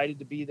 They're excited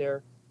to be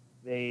there.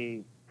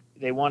 They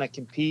want to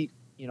compete.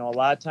 A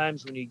lot of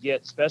times when you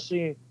get,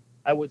 especially,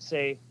 I would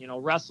say,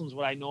 wrestling's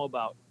what I know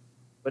about,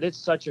 but it's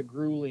such a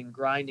grueling,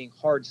 grinding,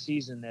 hard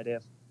season that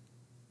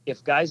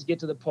if guys get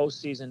to the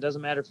postseason,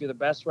 doesn't matter if you're the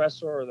best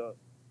wrestler or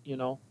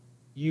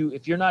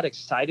if you're not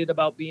excited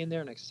about being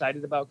there and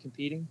excited about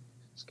competing,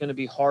 it's going to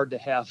be hard to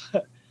have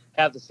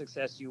the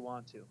success you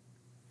want to.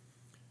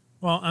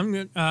 Well, I'm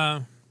going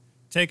to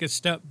take a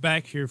step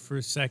back here for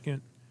a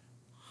second.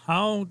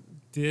 How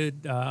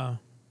did the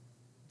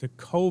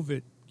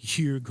COVID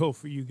year go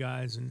for you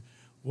guys, and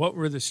what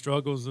were the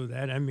struggles of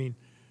that? I mean,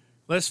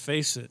 let's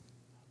face it,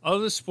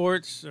 other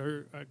sports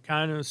are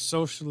kind of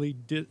socially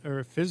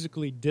or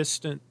physically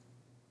distant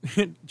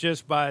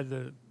just by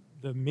the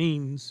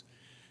means.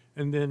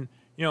 And then,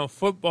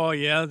 football,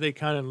 yeah, they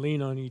kind of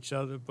lean on each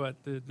other, but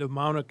the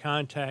amount of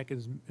contact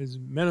is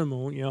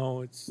minimal.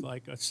 It's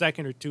like a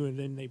second or two, and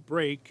then they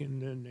break,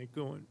 and then they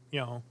go,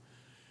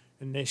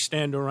 and they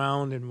stand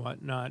around and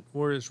whatnot.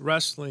 Whereas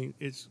wrestling,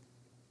 it's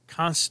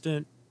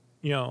constant,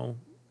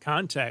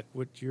 contact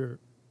with your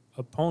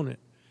opponent.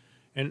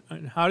 And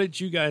how did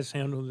you guys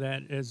handle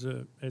that as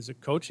a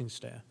coaching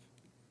staff?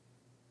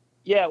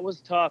 Yeah, it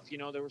was tough.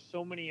 There were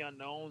so many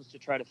unknowns to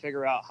try to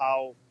figure out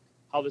how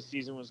the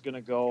season was going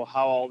to go,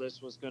 how all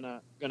this was going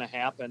to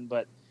happen.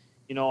 But,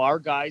 our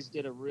guys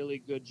did a really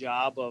good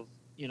job of,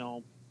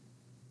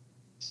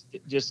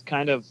 just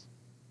kind of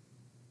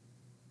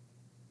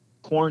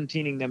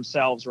quarantining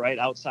themselves right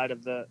outside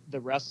of the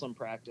wrestling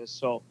practice.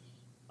 So,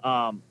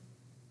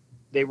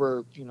 they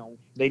were,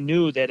 they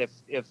knew that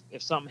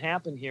if something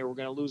happened here, we're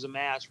going to lose a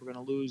match. We're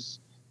going to lose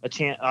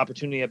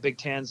opportunity at Big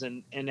Tens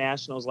and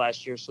Nationals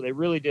last year. So they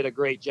really did a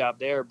great job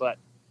there. But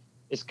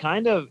it's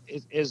kind of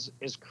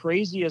as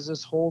crazy as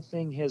this whole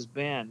thing has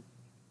been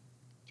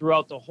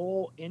throughout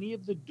any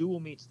of the dual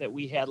meets that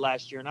we had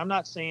last year. And I'm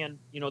not saying,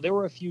 there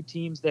were a few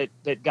teams that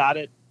got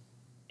it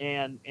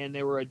and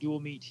there were a dual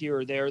meet here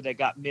or there that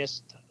got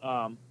missed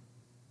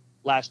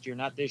last year,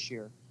 not this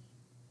year.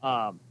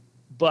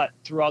 But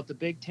throughout the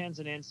Big Tens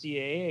and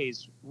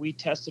NCAAs, we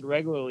tested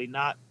regularly.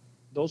 Not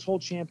those whole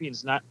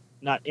champions, not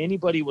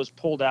anybody was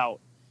pulled out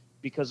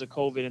because of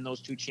COVID in those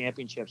two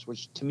championships,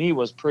 which to me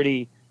was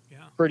pretty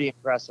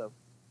impressive.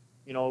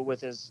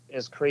 With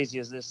as crazy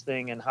as this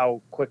thing and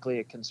how quickly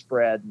it can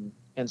spread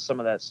and some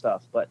of that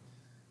stuff. But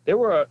there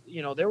were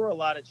a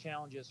lot of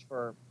challenges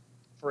for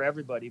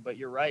everybody. But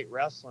you're right,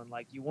 wrestling,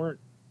 like when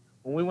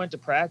we went to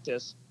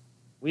practice,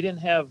 we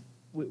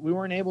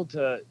weren't able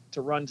to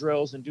run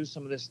drills and do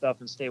some of this stuff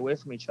and stay away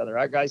from each other.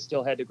 Our guys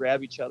still had to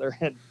grab each other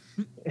and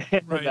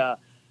right.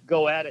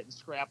 Go at it and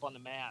scrap on the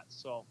mat.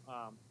 So,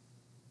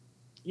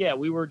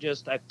 we were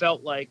I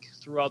felt like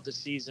throughout the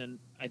season,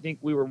 I think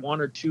we were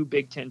one or two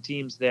Big Ten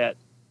teams that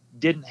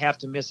didn't have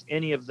to miss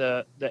any of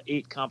the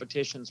 8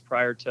 competitions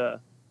prior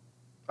to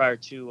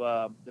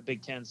the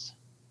Big Tens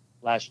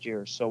last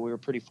year. So we were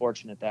pretty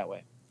fortunate that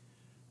way.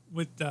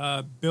 With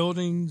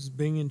buildings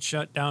being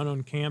shut down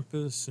on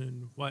campus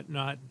and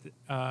whatnot,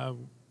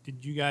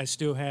 did you guys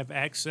still have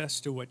access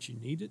to what you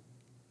needed?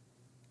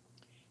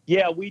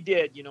 Yeah, we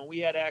did. We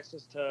had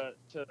access to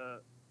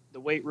the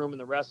weight room and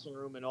the wrestling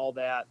room and all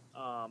that.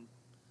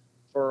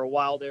 For a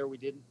while there, we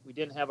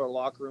didn't have our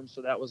locker room,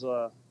 so that was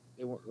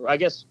I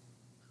guess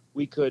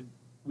we could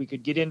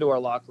get into our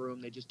locker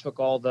room. They just took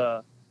all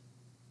the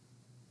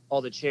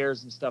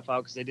chairs and stuff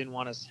out because they didn't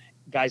want us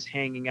guys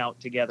hanging out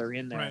together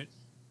in there.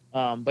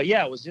 Right. But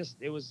yeah, it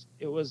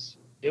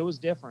was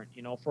different,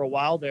 for a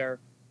while there.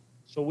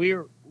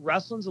 So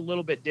wrestling's a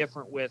little bit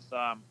different with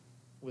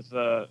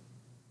the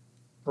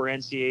per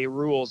NCAA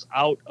rules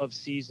out of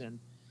season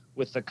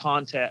with the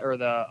contact or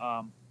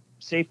the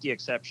safety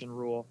exception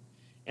rule.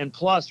 And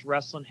plus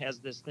wrestling has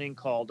this thing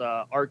called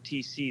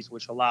RTCs,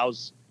 which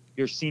allows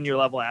your senior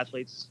level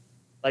athletes,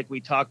 like we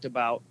talked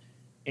about,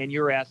 and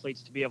your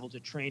athletes to be able to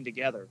train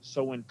together.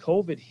 So when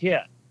COVID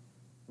hit,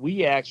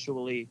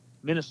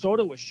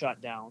 Minnesota was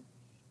shut down,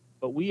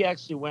 but we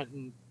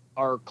actually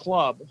our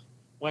club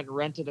went and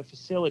rented a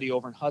facility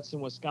over in Hudson,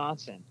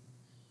 Wisconsin.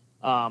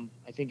 I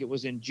think it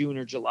was in June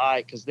or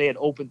July because they had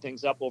opened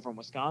things up over in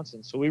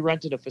Wisconsin. So we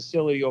rented a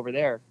facility over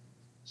there.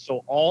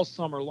 So all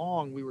summer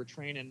long we were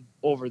training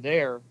over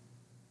there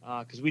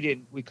because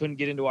we couldn't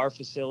get into our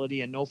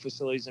facility and no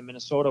facilities in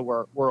Minnesota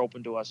were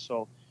open to us.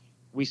 So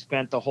we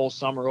spent the whole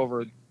summer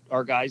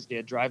our guys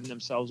did driving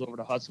themselves over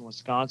to Hudson,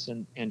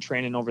 Wisconsin and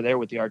training over there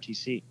with the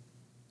RTC.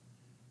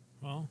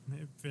 Well,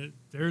 if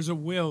there's a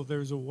will,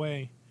 there's a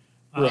way.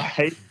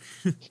 Right.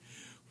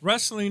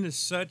 Wrestling is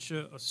such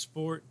a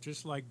sport,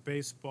 just like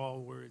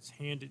baseball, where it's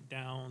handed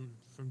down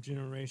from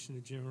generation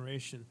to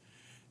generation.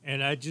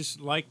 And I just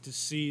like to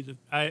see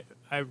I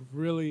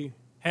really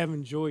have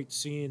enjoyed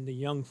seeing the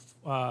young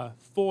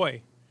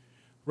Foy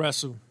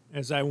wrestle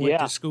as I went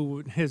to school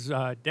with his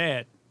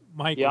dad,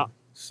 Michael. Yeah.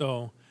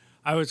 So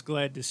I was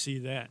glad to see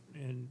that.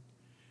 And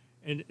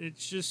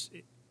it's just,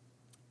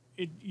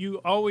 you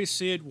always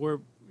see it where,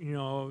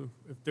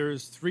 if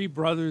there's 3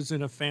 brothers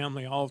in a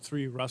family, all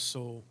 3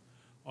 wrestle.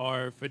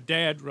 Or if a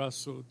dad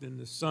wrestled, then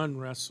the son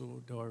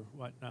wrestled, or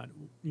whatnot.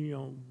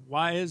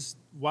 Why is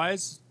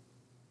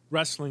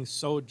wrestling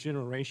so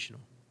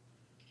generational?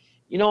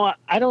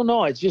 I don't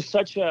know. It's just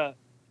such a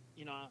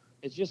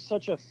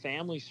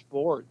family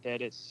sport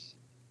that it's,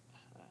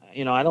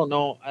 I don't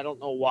know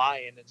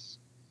why. And it's,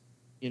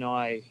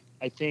 I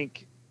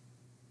think,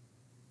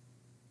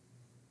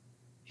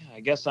 I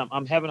guess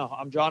I'm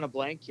drawing a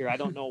blank here. I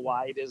don't know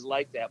why it is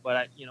like that,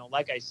 but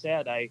like I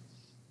said,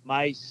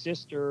 my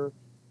sister,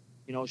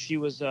 she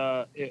was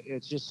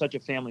it's just such a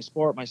family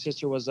sport. My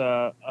sister was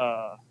a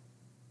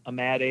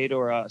mat aide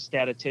or a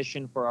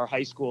statistician for our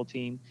high school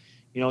team.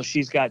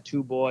 she's got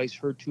 2 boys.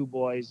 Her 2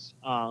 boys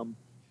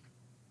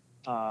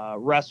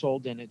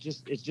wrestled, and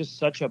it's just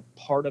such a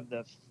part of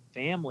the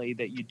family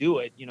that you do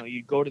it.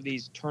 You go to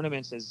these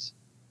tournaments as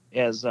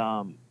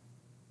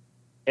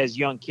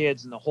young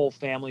kids, and the whole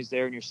family's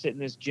there, and you're sitting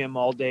in this gym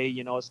all day.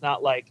 It's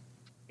not like,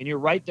 and you're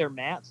right there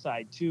mat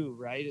side too,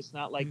 right? It's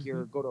not like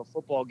you're go to a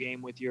football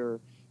game with your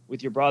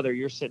brother.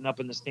 You're sitting up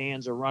in the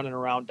stands or running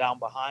around down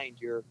behind.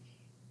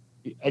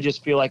 I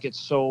just feel like it's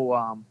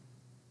so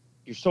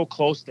you're so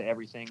close to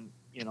everything,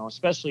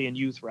 especially in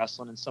youth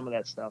wrestling and some of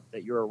that stuff,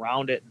 that you're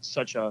around it and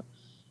such a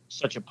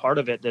part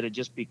of it that it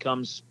just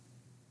becomes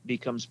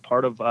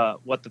part of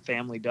what the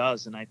family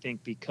does. And I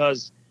think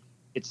because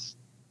it's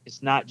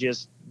not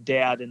just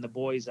dad and the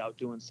boys out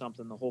doing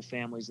something, the whole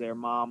family's there,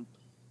 moms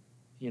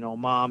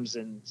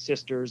and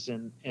sisters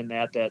and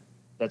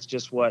that's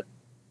just what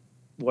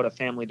a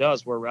family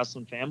does. We're a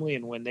wrestling family,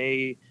 and when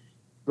they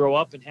grow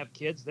up and have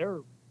kids,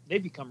 they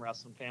become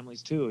wrestling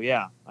families too.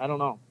 Yeah, I don't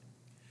know.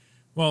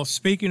 Well,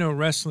 speaking of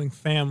wrestling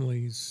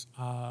families,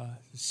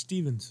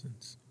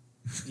 Stevensons.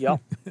 Yep.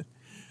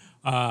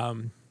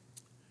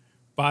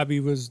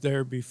 Bobby was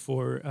there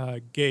before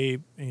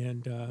Gabe,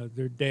 and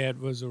their dad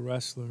was a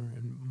wrestler,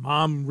 and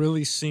Mom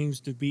really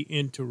seems to be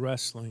into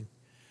wrestling.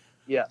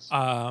 Yes.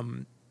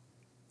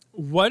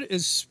 What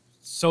is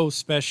so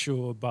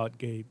special about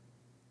Gabe?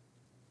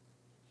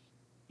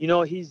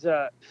 He's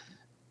a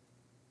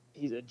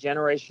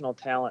generational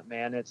talent,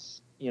 man.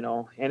 It's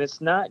and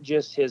it's not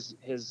just his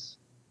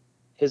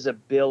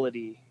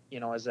ability,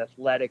 his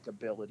athletic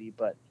ability,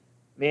 but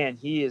man,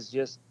 he is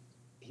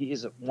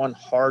one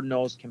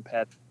hard-nosed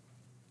competitor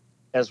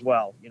as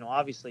well.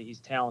 Obviously he's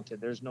talented.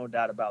 There's no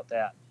doubt about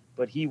that,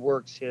 but he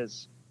works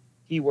his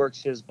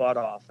butt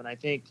off. And I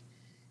think,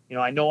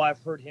 I know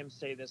I've heard him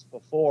say this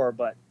before,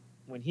 but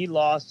when he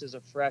lost as a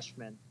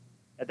freshman,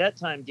 at that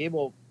time,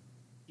 Gabel,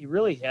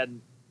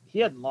 he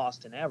hadn't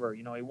lost in ever.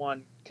 He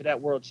won cadet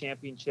world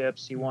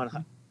championships. He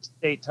won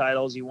state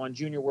titles. He won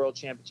junior world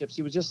championships.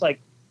 He was just like,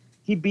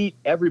 he beat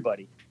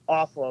everybody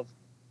off of,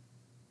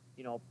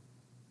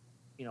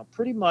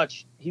 pretty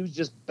much he was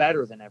just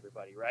better than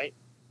everybody. Right.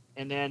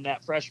 And then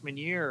that freshman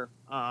year,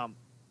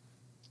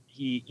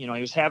 he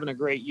was having a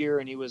great year,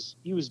 and he was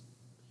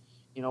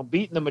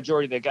beating the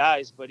majority of the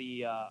guys, but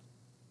he, I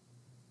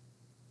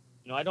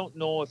don't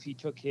know if he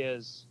took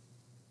his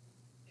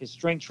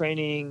strength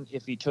training,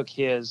 if he took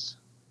his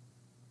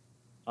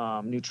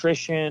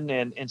nutrition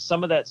and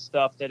some of that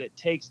stuff that it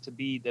takes to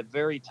be the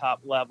very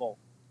top level,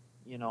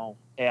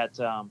 at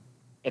the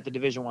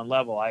Division I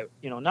level.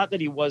 Not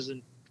that he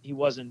wasn't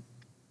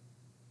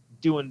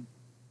doing,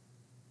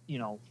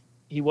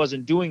 he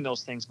wasn't doing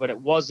those things, but it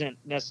wasn't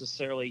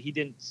necessarily, he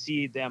didn't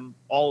see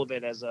all of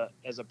it as a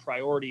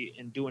priority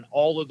in doing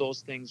all of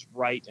those things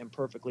right and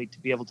perfectly to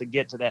be able to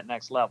get to that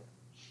next level.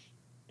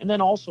 And then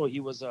also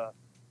he was a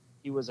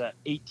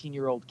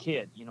 18-year-old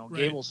kid, right.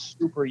 Gabel's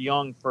super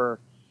young for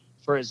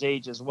his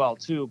age as well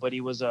too, but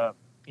he was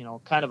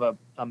kind of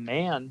a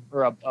man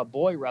or a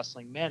boy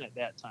wrestling men at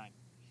that time.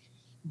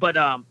 But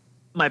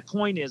my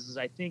point is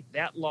I think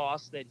that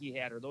loss that he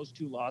had, or those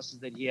 2 losses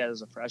that he had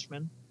as a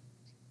freshman,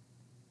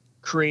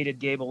 created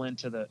Gabel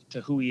into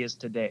who he is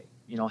today.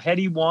 Had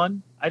he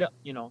won, had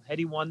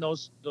he won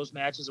those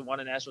matches and won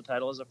a national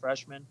title as a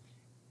freshman,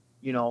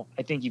 I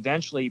think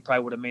eventually he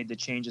probably would have made the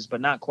changes, but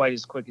not quite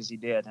as quick as he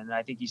did. And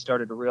I think he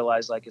started to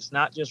realize, like, it's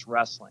not just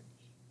wrestling.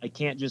 I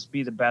can't just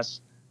be the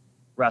best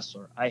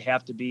wrestler. I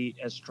have to be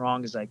as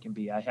strong as I can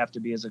be. I have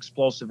to be as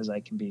explosive as I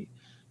can be.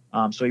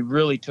 So he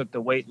really took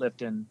the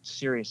weightlifting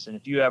serious. And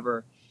if you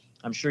ever,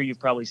 I'm sure you've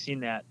probably seen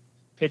that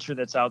picture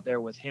that's out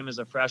there with him as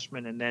a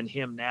freshman and then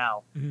him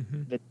now.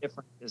 Mm-hmm. The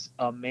difference is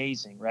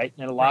amazing, right?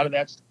 And a lot of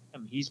that's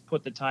him. He's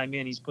put the time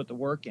in. He's put the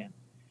work in.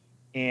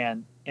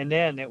 And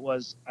then it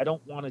was, I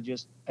don't want to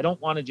just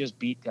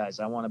beat guys.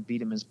 I want to beat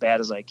them as bad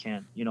as I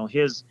can.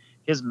 His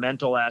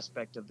mental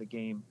aspect of the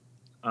game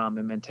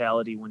and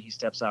mentality when he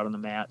steps out on the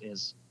mat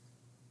is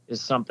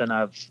something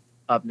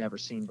I've never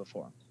seen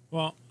before.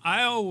 Well,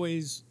 I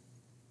always,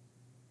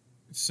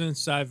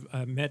 since I've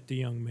met the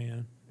young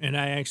man, and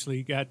I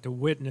actually got to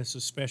witness a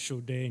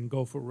special day in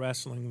Gopher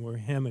Wrestling where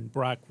him and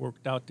Brock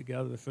worked out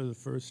together for the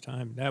first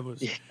time.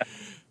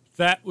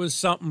 That was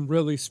something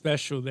really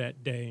special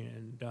that day,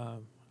 and a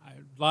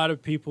lot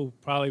of people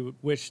probably would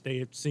wish they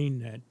had seen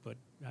that, but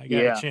I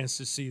got a chance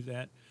to see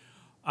that.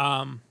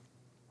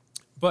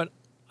 But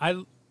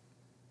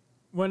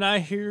when I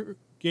hear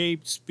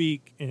Gabe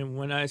speak and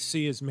when I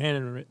see his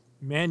mannerisms,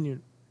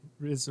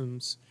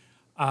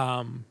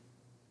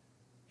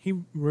 he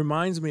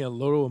reminds me a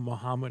little of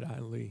Muhammad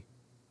Ali.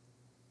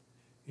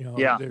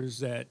 There's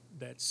that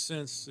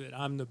sense that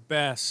I'm the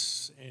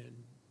best,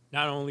 and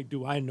not only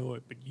do I know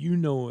it, but you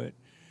know it.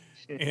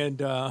 And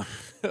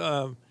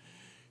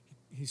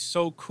he's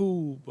so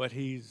cool, but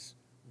he's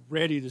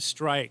ready to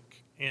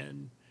strike.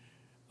 And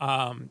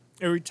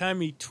every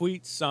time he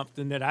tweets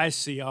something that I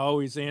see, I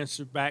always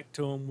answer back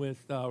to him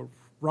with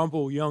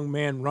Rumble, young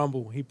man,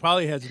 rumble. He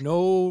probably has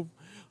no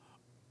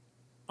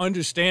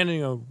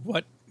understanding of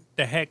what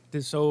the heck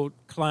this old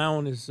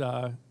clown is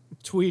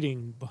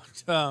tweeting,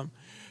 but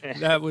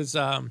that was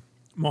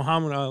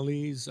Muhammad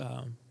Ali's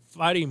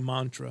fighting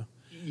mantra.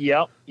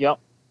 Yep.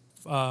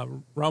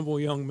 Rumble,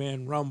 young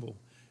man, rumble.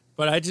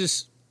 But I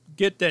just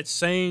get that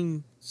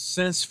same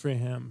sense for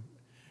him.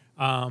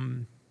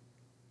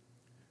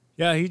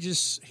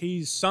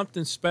 He's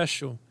something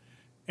special.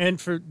 And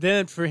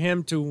for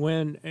him to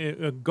win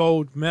a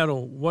gold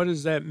medal, what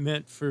has that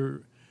meant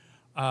for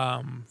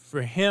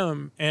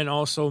him and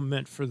also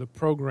meant for the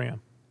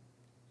program?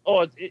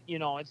 Oh,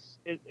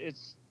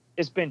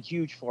 it's been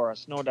huge for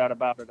us, no doubt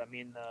about it. I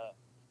mean,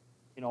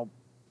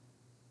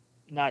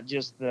 not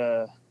just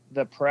the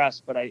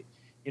press, but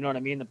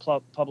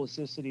the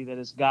publicity that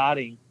it's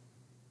getting.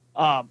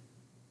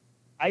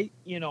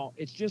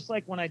 It's just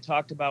like when I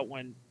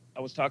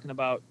was talking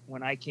about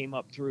when I came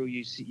up through.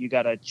 You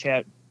got a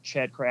Chad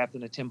Kraft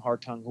and a Tim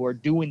Hartung who are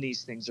doing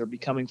these things. They're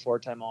becoming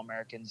 4-time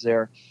All-Americans.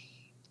 They're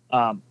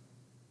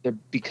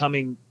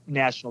becoming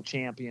national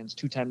champions,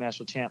 2-time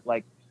national champ.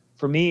 Like,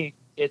 for me,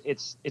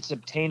 it's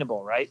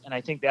obtainable, right? And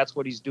I think that's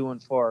what he's doing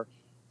for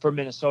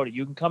Minnesota.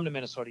 You can come to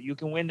Minnesota, you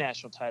can win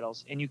national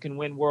titles, and you can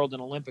win world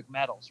and Olympic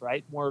medals,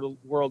 right? World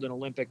and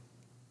Olympic,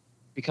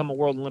 become a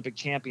world Olympic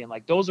champion.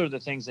 Like, those are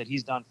the things that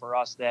he's done for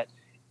us that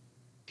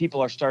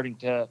people are starting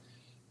to,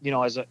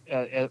 as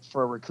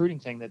for a recruiting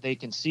thing, that they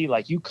can see,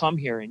 like, you come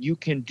here and you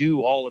can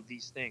do all of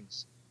these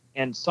things.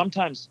 And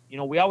sometimes,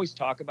 we always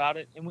talk about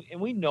it,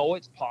 and we know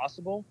it's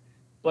possible,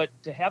 but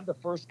to have the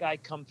first guy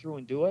come through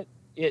and do it,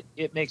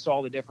 it makes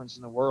all the difference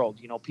in the world.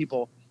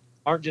 People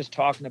aren't just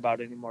talking about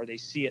it anymore. They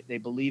see it, they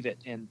believe it,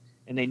 and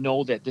they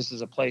know that this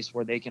is a place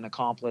where they can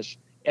accomplish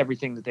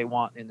everything that they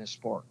want in this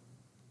sport.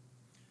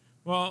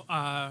 Well,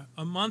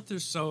 a month or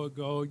so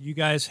ago, you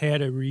guys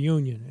had a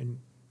reunion, and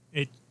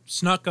it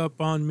snuck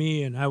up on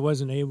me, and I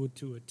wasn't able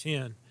to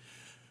attend.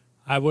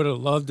 I would have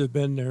loved to have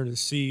been there to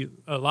see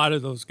a lot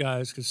of those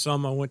guys, because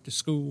some I went to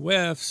school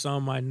with,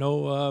 some I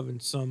know of,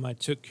 and some I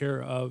took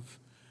care of.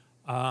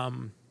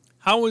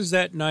 How was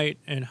that night,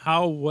 and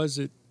how was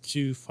it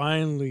to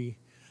finally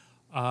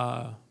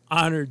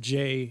honor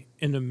Jay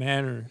in the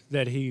manner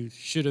that he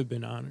should have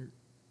been honored?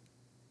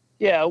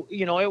 Yeah,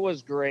 it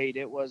was great.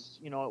 It was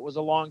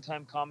a long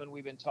time coming.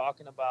 We've been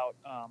talking about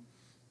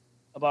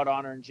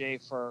honoring Jay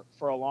for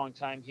a long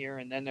time here,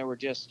 and then there were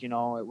just,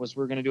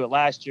 we're going to do it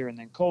last year, and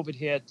then COVID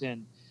hit,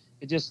 and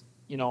it just,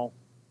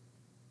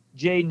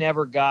 Jay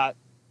never got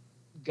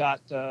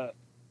to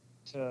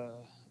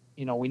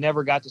we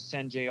never got to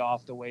send Jay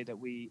off the way that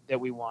we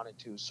wanted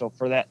to. So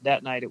for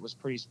that night, it was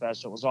pretty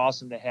special. It was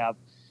awesome to have,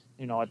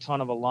 a ton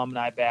of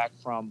alumni back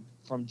from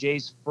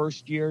Jay's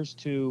first years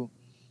to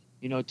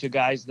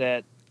guys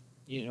that,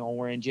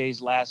 were in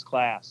Jay's last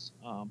class.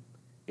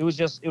 It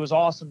was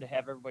awesome to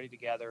have everybody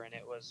together, and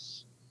it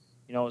was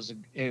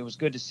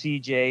good to see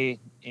Jay.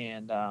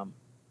 And,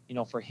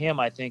 for him,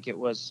 I think it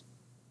was,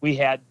 we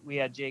had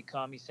Jay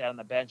come, he sat on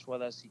the bench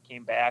with us. He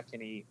came back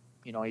and he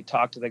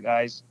talked to the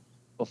guys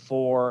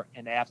before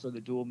and after the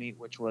dual meet,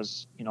 which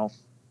was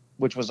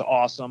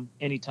awesome.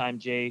 Anytime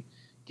Jay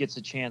gets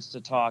a chance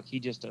to talk, he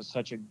just does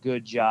such a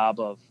good job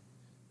of,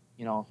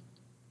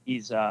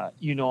 he's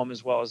him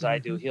as well as I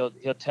do. He'll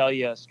tell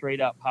you straight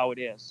up how it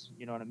is.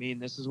 You know what I mean?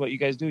 This is what you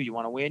guys do. You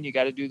want to win, you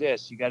got to do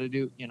this. You got to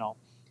do,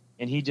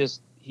 and he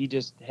just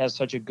has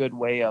such a good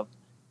way of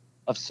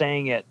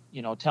saying it,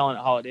 telling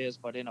it how it is,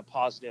 but in a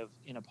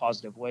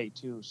positive way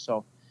too.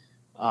 So,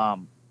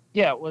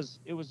 yeah,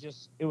 it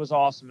was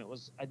awesome.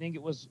 I think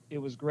it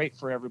was great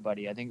for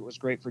everybody. I think it was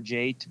great for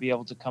Jay to be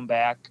able to come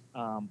back,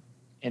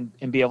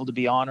 and be able to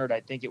be honored. I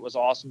think it was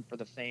awesome for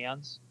the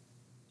fans,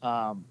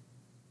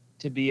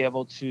 to be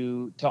able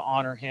to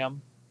honor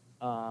him.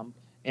 And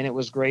it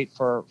was great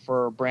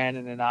for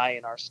Brandon and I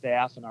and our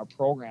staff and our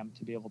program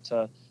to be able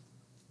to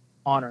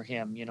honor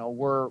him.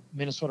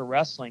 Minnesota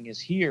wrestling is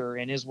here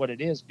and is what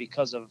it is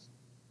because of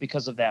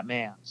that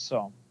man.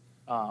 So,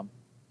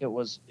 it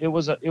was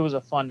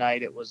a fun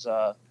night. It was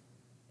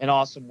an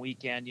awesome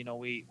weekend.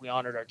 We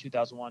honored our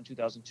 2001,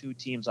 2002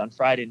 teams on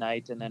Friday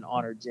night and then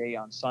honored Jay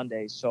on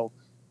Sunday. So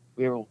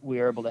we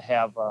were able to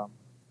have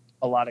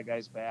a lot of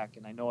guys back,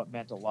 and I know it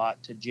meant a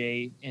lot to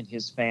Jay and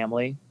his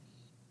family,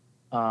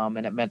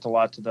 and it meant a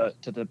lot to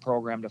the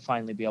program to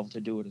finally be able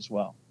to do it as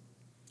well.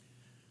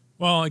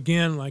 Well,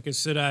 again, like I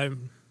said,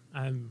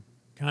 I'm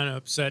kind of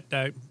upset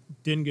that I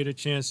didn't get a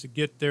chance to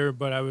get there,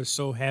 but I was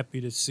so happy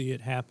to see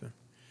it happen.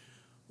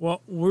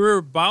 Well, we're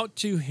about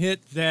to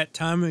hit that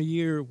time of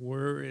year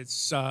where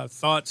it's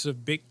thoughts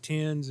of Big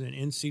Tens and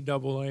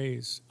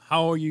NCAAs.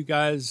 How are you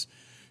guys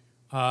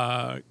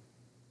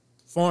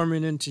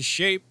forming into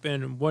shape,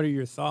 and what are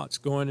your thoughts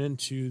going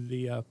into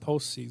the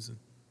postseason?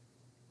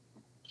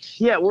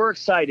 Yeah, we're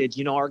excited.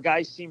 Our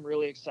guys seem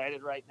really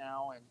excited right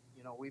now, and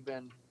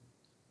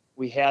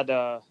we had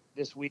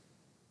this week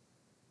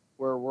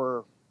where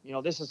we're.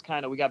 This is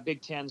kind of, we got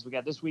Big Tens, we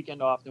got this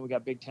weekend off, then we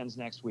got Big Tens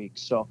next week.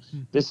 So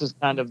this is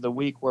kind of the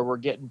week where we're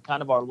getting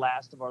kind of our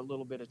last of our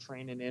little bit of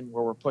training in,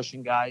 where we're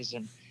pushing guys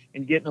and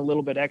getting a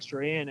little bit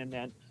extra in. And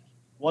then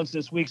once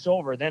this week's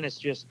over, then it's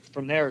just,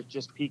 from there, it's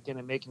just peaking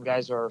and making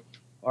guys our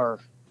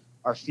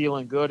are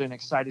feeling good and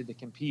excited to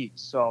compete.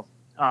 So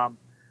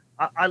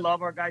I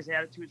love our guys'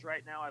 attitudes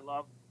right now. I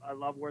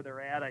love where they're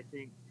at. I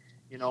think,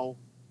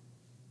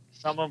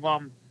 some of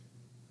them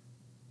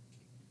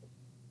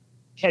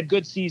had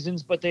good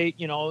seasons, but they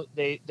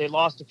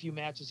lost a few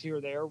matches here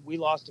or there. We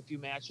lost a few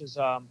matches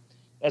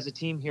as a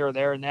team here or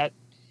there, and that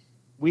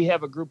we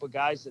have a group of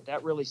guys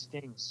that really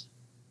stings.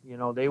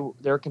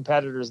 They're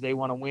competitors. They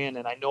want to win,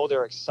 and I know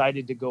they're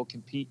excited to go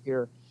compete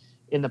here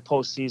in the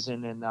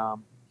postseason and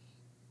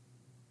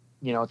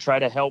try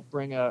to help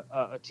bring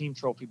a team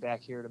trophy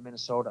back here to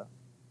Minnesota.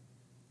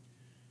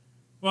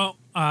 Well,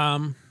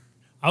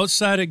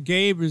 outside of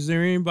Gabe, is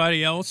there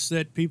anybody else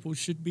that people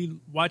should be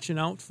watching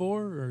out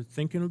for or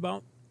thinking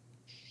about?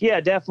 Yeah,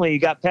 definitely. You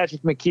got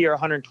Patrick McKee, our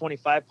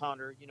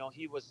 125-pounder.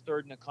 He was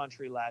third in the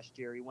country last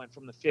year. He went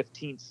from the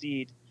 15th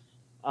seed.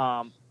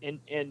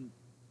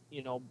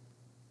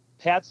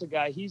 Pat's a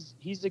guy,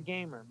 he's a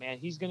gamer, man.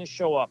 He's going to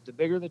show up. The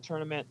bigger the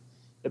tournament,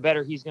 the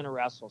better he's going to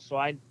wrestle. So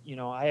I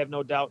have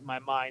no doubt in my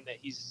mind that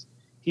he's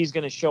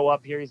going to show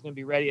up here. He's going to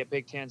be ready at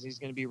Big Tens. He's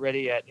going to be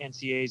ready at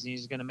NCAAs, and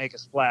he's going to make a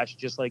splash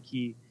just like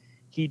he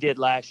did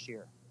last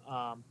year.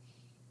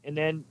 And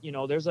then,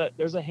 there's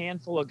a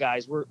handful of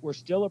guys. We're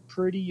still a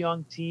pretty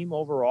young team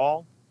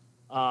overall.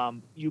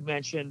 You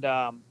mentioned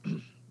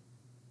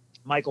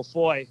Michael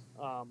Foy,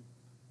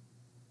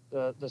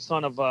 the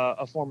son of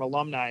a former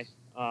alumni.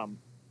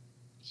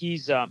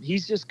 He's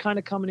just kind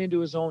of coming into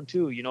his own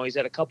too. He's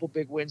had a couple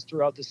big wins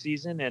throughout the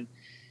season, and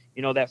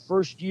that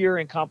first year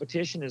in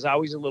competition is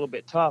always a little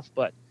bit tough,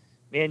 but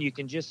man, you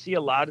can just see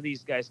a lot of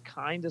these guys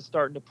kind of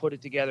starting to put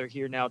it together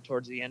here now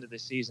towards the end of the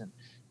season.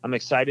 I'm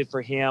excited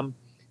for him.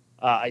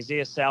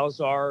 Isaiah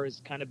Salazar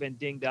has kind of been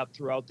dinged up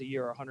throughout the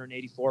year,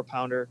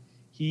 184-pounder.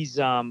 He's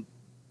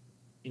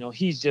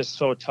just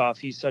so tough.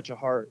 He's such a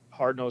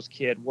hard-nosed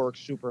kid, works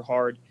super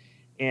hard,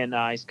 and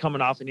he's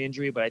coming off an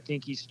injury, but I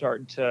think he's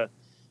starting to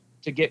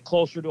get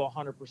closer to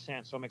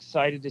 100%. So I'm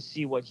excited to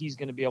see what he's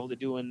going to be able to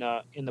do in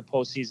the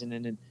postseason.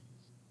 And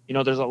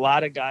there's a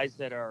lot of guys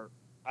that are,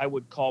 I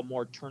would call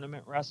more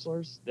tournament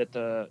wrestlers that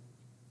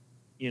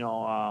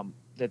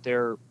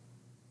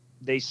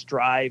they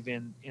strive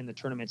in the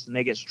tournaments and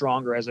they get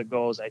stronger as it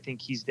goes. I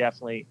think he's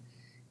definitely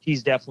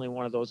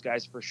one of those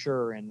guys for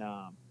sure. And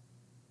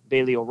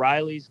Bailey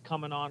O'Reilly's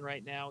coming on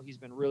right now. He's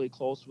been really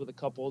close with a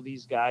couple of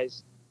these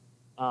guys.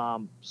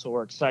 So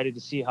we're excited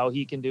to see how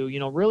he can do.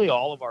 Really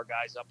all of our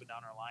guys up and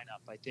down our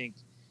lineup, I think,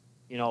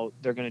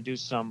 they're going to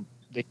do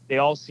they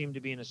all seem to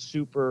be in a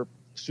super,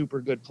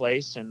 super good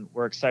place, and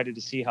we're excited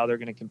to see how they're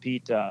going to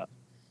compete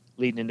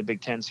leading into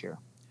Big Tens here.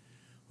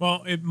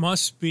 Well, it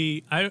must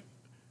be, I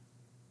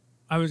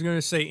was going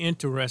to say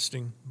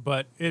interesting,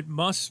 but it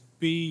must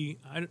be,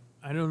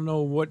 I don't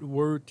know what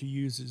word to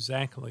use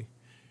exactly,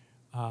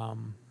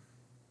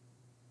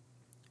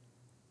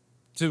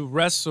 to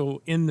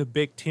wrestle in the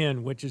Big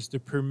Ten, which is the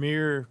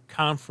premier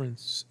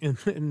conference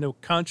in the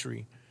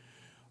country.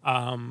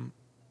 How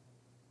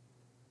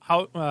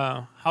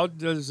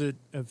does it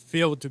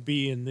feel to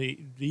be in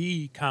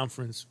the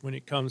conference when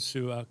it comes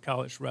to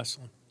college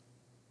wrestling?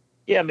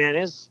 Yeah, man,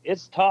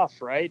 it's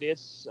tough, right?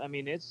 There's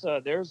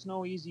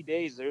no easy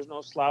days. There's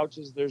no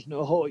slouches. There's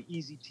no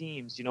easy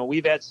teams.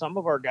 We've had some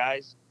of our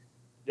guys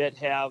that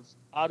have,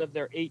 out of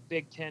their 8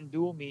 Big Ten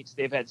dual meets,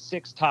 they've had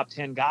 6 top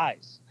 10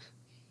 guys.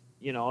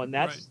 And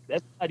that's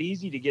not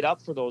easy to get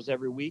up for those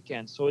every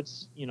weekend. So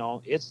it's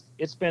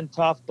been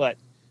tough, but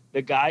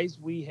the guys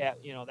we have,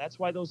 that's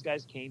why those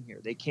guys came here.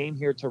 They came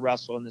here to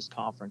wrestle in this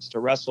conference, to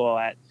wrestle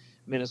at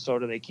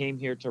Minnesota. They came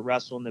here to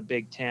wrestle in the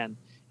Big Ten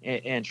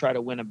and try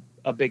to win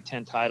a Big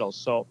Ten title.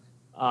 So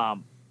I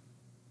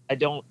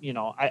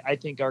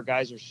think our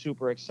guys are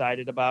super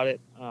excited about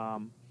it.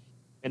 And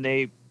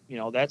they,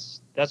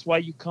 that's why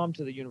you come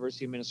to the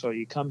University of Minnesota.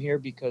 You come here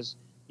because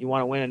you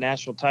want to win a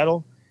national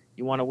title.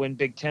 You want to win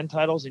Big Ten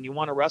titles, and you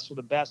want to wrestle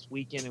the best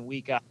week in and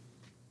week out.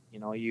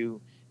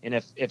 And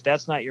if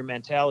that's not your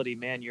mentality,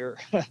 man, you're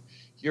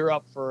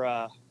up for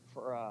a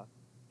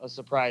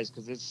surprise,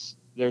 because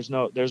there's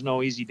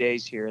no easy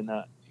days here in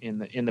the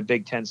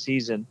Big Ten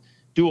season,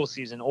 dual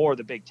season, or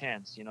the Big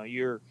Tens.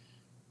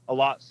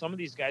 Some of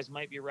these guys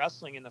might be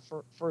wrestling in the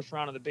first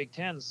round of the Big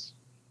Tens.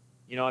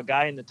 A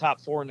guy in the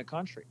top 4 in the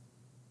country.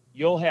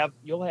 You'll have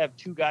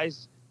 2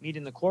 guys meet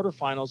in the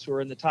quarterfinals who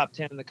are in the top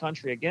 10 in the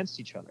country against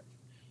each other.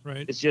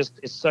 Right. It's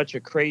such a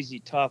crazy,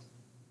 tough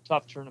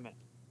tournament.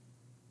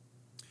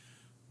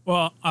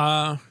 Well,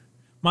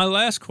 my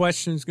last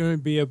question is going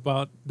to be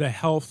about the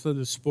health of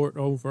the sport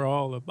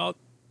overall. About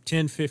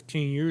 10,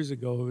 15 years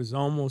ago, it was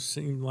almost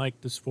seemed like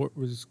the sport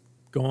was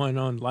going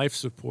on life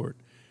support.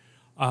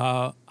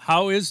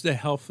 How is the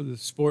health of the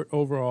sport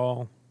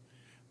overall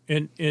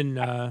in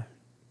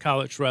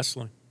college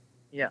wrestling?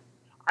 Yeah,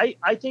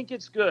 I think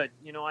it's good.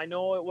 I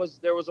know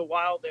there was a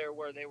while there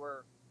where they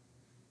were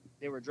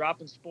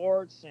dropping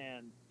sports,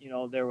 and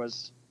there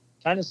was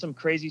kind of some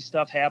crazy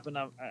stuff happened.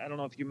 I don't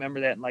know if you remember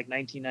that in like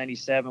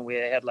 1997, we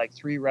had like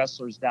 3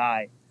 wrestlers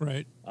die.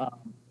 Right.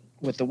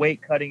 With the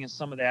weight cutting and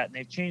some of that, and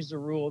they've changed the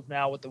rules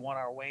now with the 1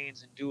 hour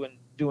weigh-ins and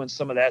doing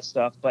some of that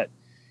stuff. But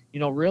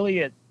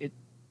really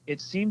it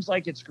seems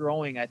like it's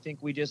growing. I think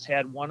we just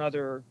had one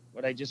other,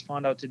 what I just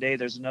found out today,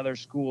 there's another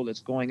school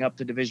that's going up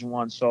to Division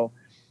I. So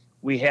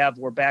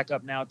we're back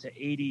up now to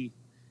 80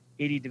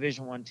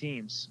 Division I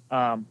teams,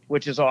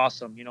 which is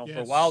awesome. Yes. For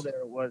a while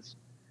there,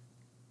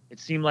 it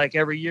seemed like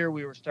every year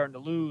we were starting to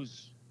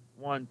lose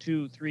 1,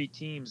 2, 3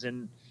 teams.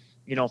 And,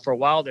 for a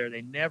while there,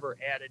 they never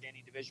added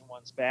any Division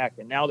I's back.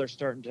 And now they're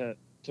starting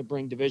to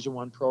bring Division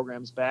I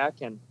programs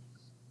back. And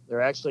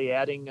they're actually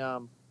adding, I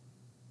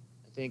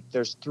think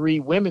there's 3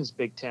 women's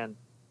Big Ten,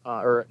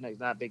 or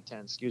not Big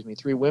Ten,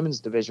 3 women's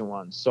Division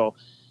I. So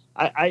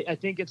I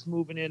think it's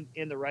moving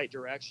in the right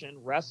direction.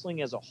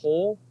 Wrestling as a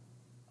whole,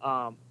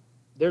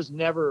 there's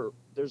never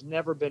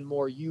been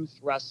more youth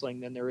wrestling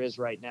than there is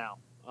right now,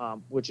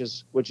 which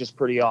is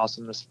pretty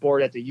awesome. The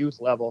sport at the youth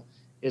level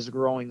is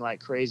growing like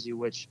crazy,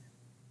 which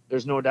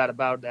there's no doubt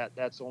about that.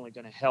 That's only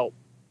going to help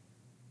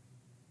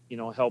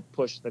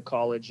push the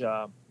college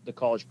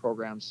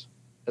programs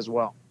as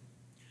well.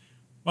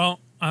 Well,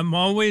 I'm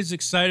always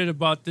excited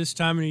about this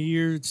time of the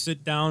year to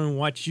sit down and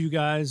watch you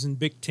guys in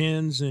Big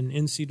Tens and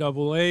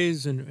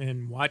NCAAs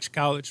and watch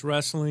college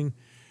wrestling.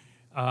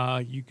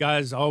 You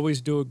guys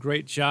always do a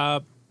great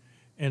job.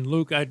 And,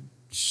 Luke, I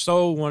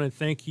so want to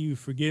thank you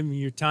for giving me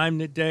your time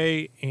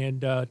today,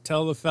 and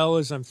tell the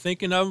fellas I'm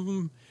thinking of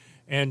them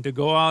and to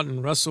go out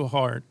and wrestle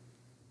hard.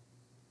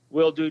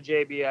 Will do,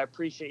 Jaybee. I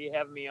appreciate you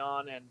having me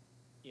on, and,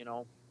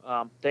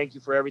 thank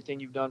you for everything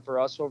you've done for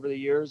us over the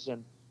years.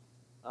 And,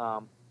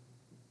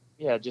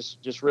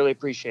 just really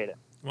appreciate it.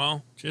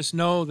 Well, just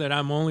know that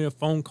I'm only a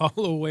phone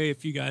call away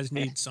if you guys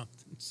need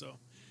something. So,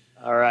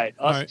 all right.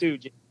 Us right. too.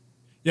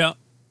 Yeah.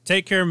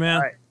 Take care, man.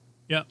 All right.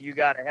 Yeah. You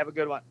got it. Have a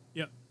good one.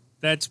 Yeah.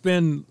 That's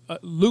been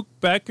Luke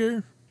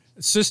Becker,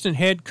 assistant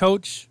head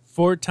coach,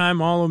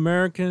 4-time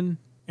All-American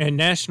and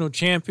national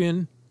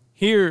champion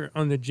here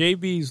on the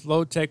Jaybee's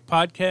Low Tech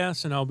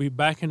podcast. And I'll be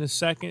back in a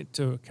second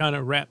to kind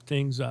of wrap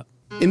things up.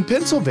 In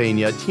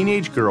Pennsylvania, a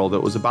teenage girl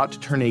that was about to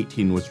turn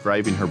 18 was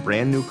driving her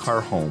brand new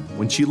car home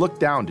when she looked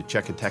down to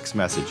check a text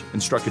message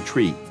and struck a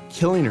tree,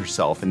 killing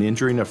herself and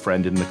injuring a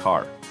friend in the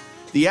car.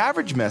 The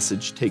average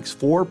message takes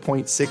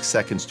 4.6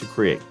 seconds to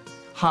create.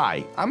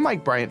 Hi, I'm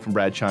Mike Bryant from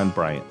Bradshaw &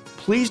 Bryant.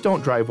 Please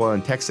don't drive while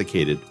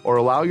intoxicated or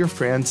allow your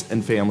friends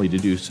and family to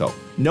do so.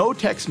 No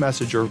text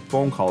message or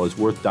phone call is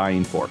worth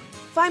dying for.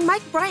 Find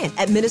Mike Bryant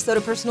at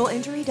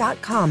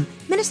MinnesotaPersonalInjury.com.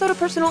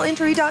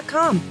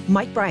 MinnesotaPersonalInjury.com.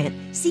 Mike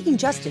Bryant, seeking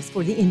justice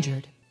for the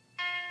injured.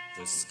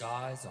 The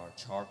skies are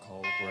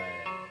charcoal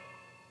gray.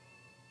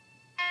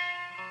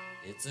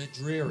 It's a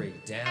dreary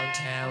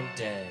downtown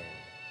day.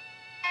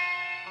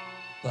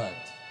 But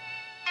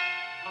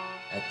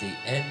at the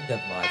end of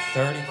my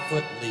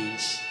 30-foot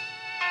leash,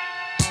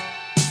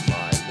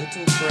 my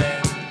little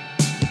friend,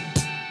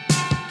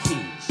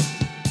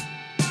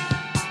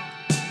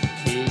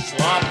 Quiche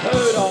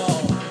LaPoodle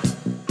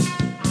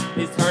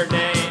is her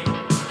name.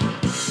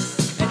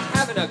 And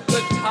having a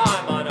good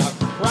time on a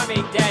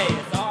crummy day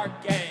is our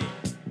game.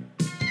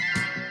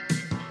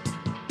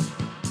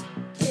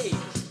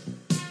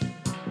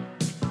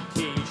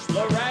 Quiche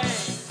Lorraine.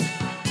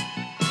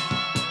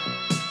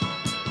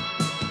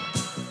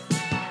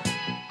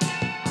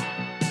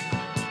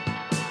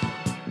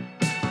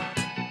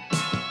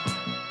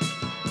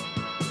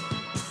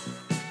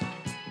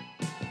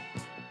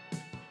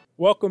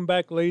 Welcome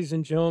back, ladies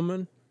and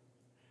gentlemen.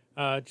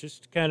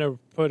 Just to kind of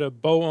put a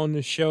bow on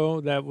the show,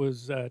 that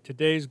was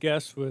today's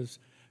guest was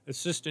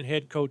assistant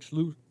head coach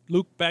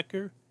Luke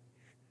Becker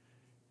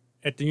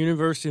at the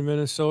University of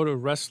Minnesota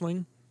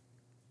Wrestling.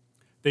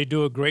 They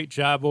do a great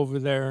job over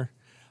there.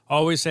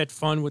 Always had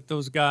fun with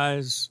those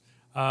guys,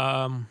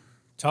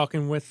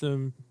 talking with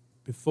them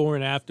before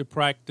and after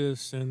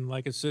practice. And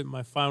like I said,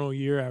 my final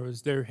year, I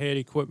was their head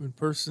equipment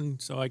person,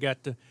 so I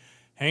got to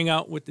hang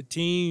out with the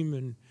team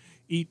and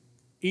eat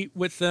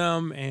with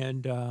them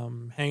and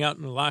hang out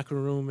in the locker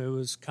room. It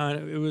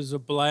was a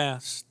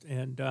blast.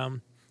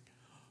 And,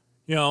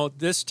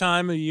 this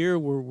time of year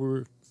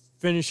we're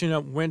finishing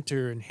up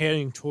winter and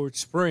heading towards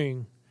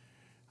spring.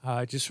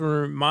 I just want to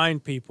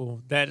remind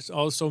people that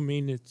also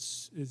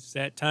means it's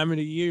that time of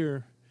the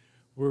year.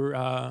 We're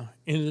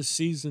in the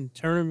season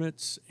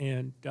tournaments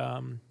and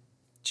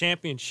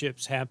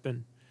championships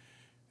happen.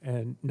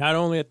 And not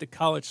only at the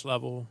college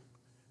level,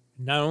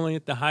 not only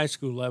at the high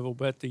school level,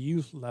 but at the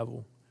youth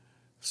level.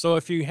 So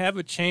if you have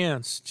a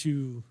chance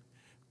to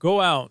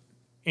go out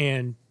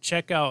and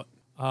check out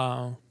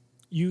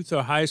youth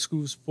or high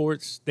school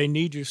sports, they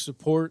need your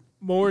support.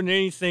 More than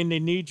anything, they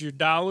need your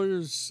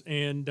dollars,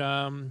 and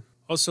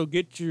also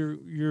get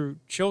your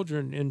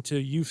children into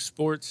youth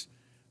sports.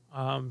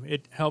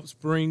 It helps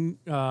bring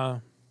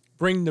the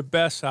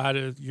best out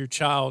of your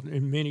child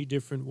in many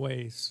different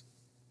ways.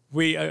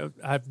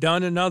 I've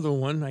done another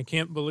one. I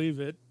can't believe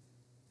it.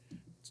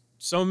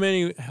 So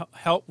many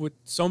help with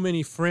so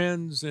many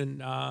friends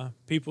and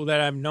people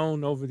that I've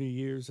known over the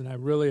years, and I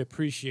really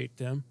appreciate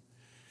them.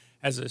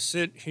 As I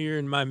sit here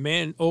in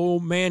my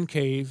old man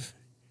cave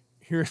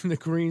here in the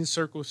Green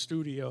Circle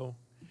studio,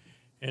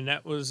 and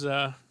that was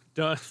done.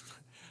 I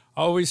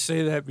always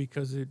say that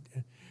because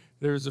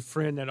there's a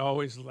friend that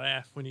always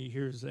laughs when he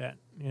hears that.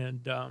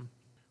 And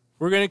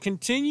we're going to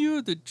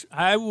continue.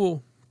 I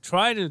will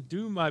try to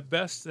do my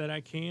best that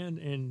I can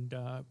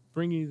and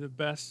bring you the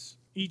best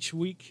each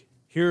week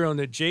here on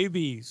the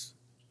Jaybee's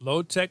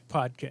Low Tech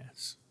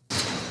Podcast.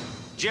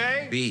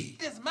 Jaybee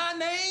Is my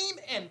name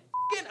and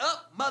f***ing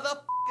up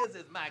motherfuckers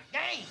is my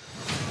game.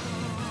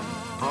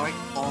 Art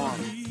on.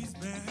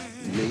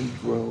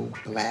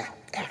 Negro, black,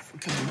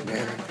 African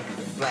American,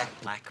 black.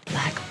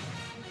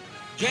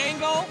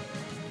 Django.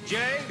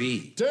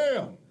 Jaybee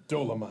Damn,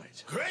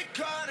 Dolomite. Great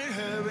God in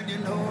heaven, you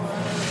know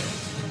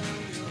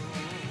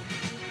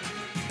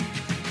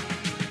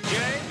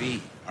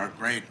Jaybee Our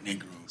great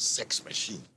Negro sex machine.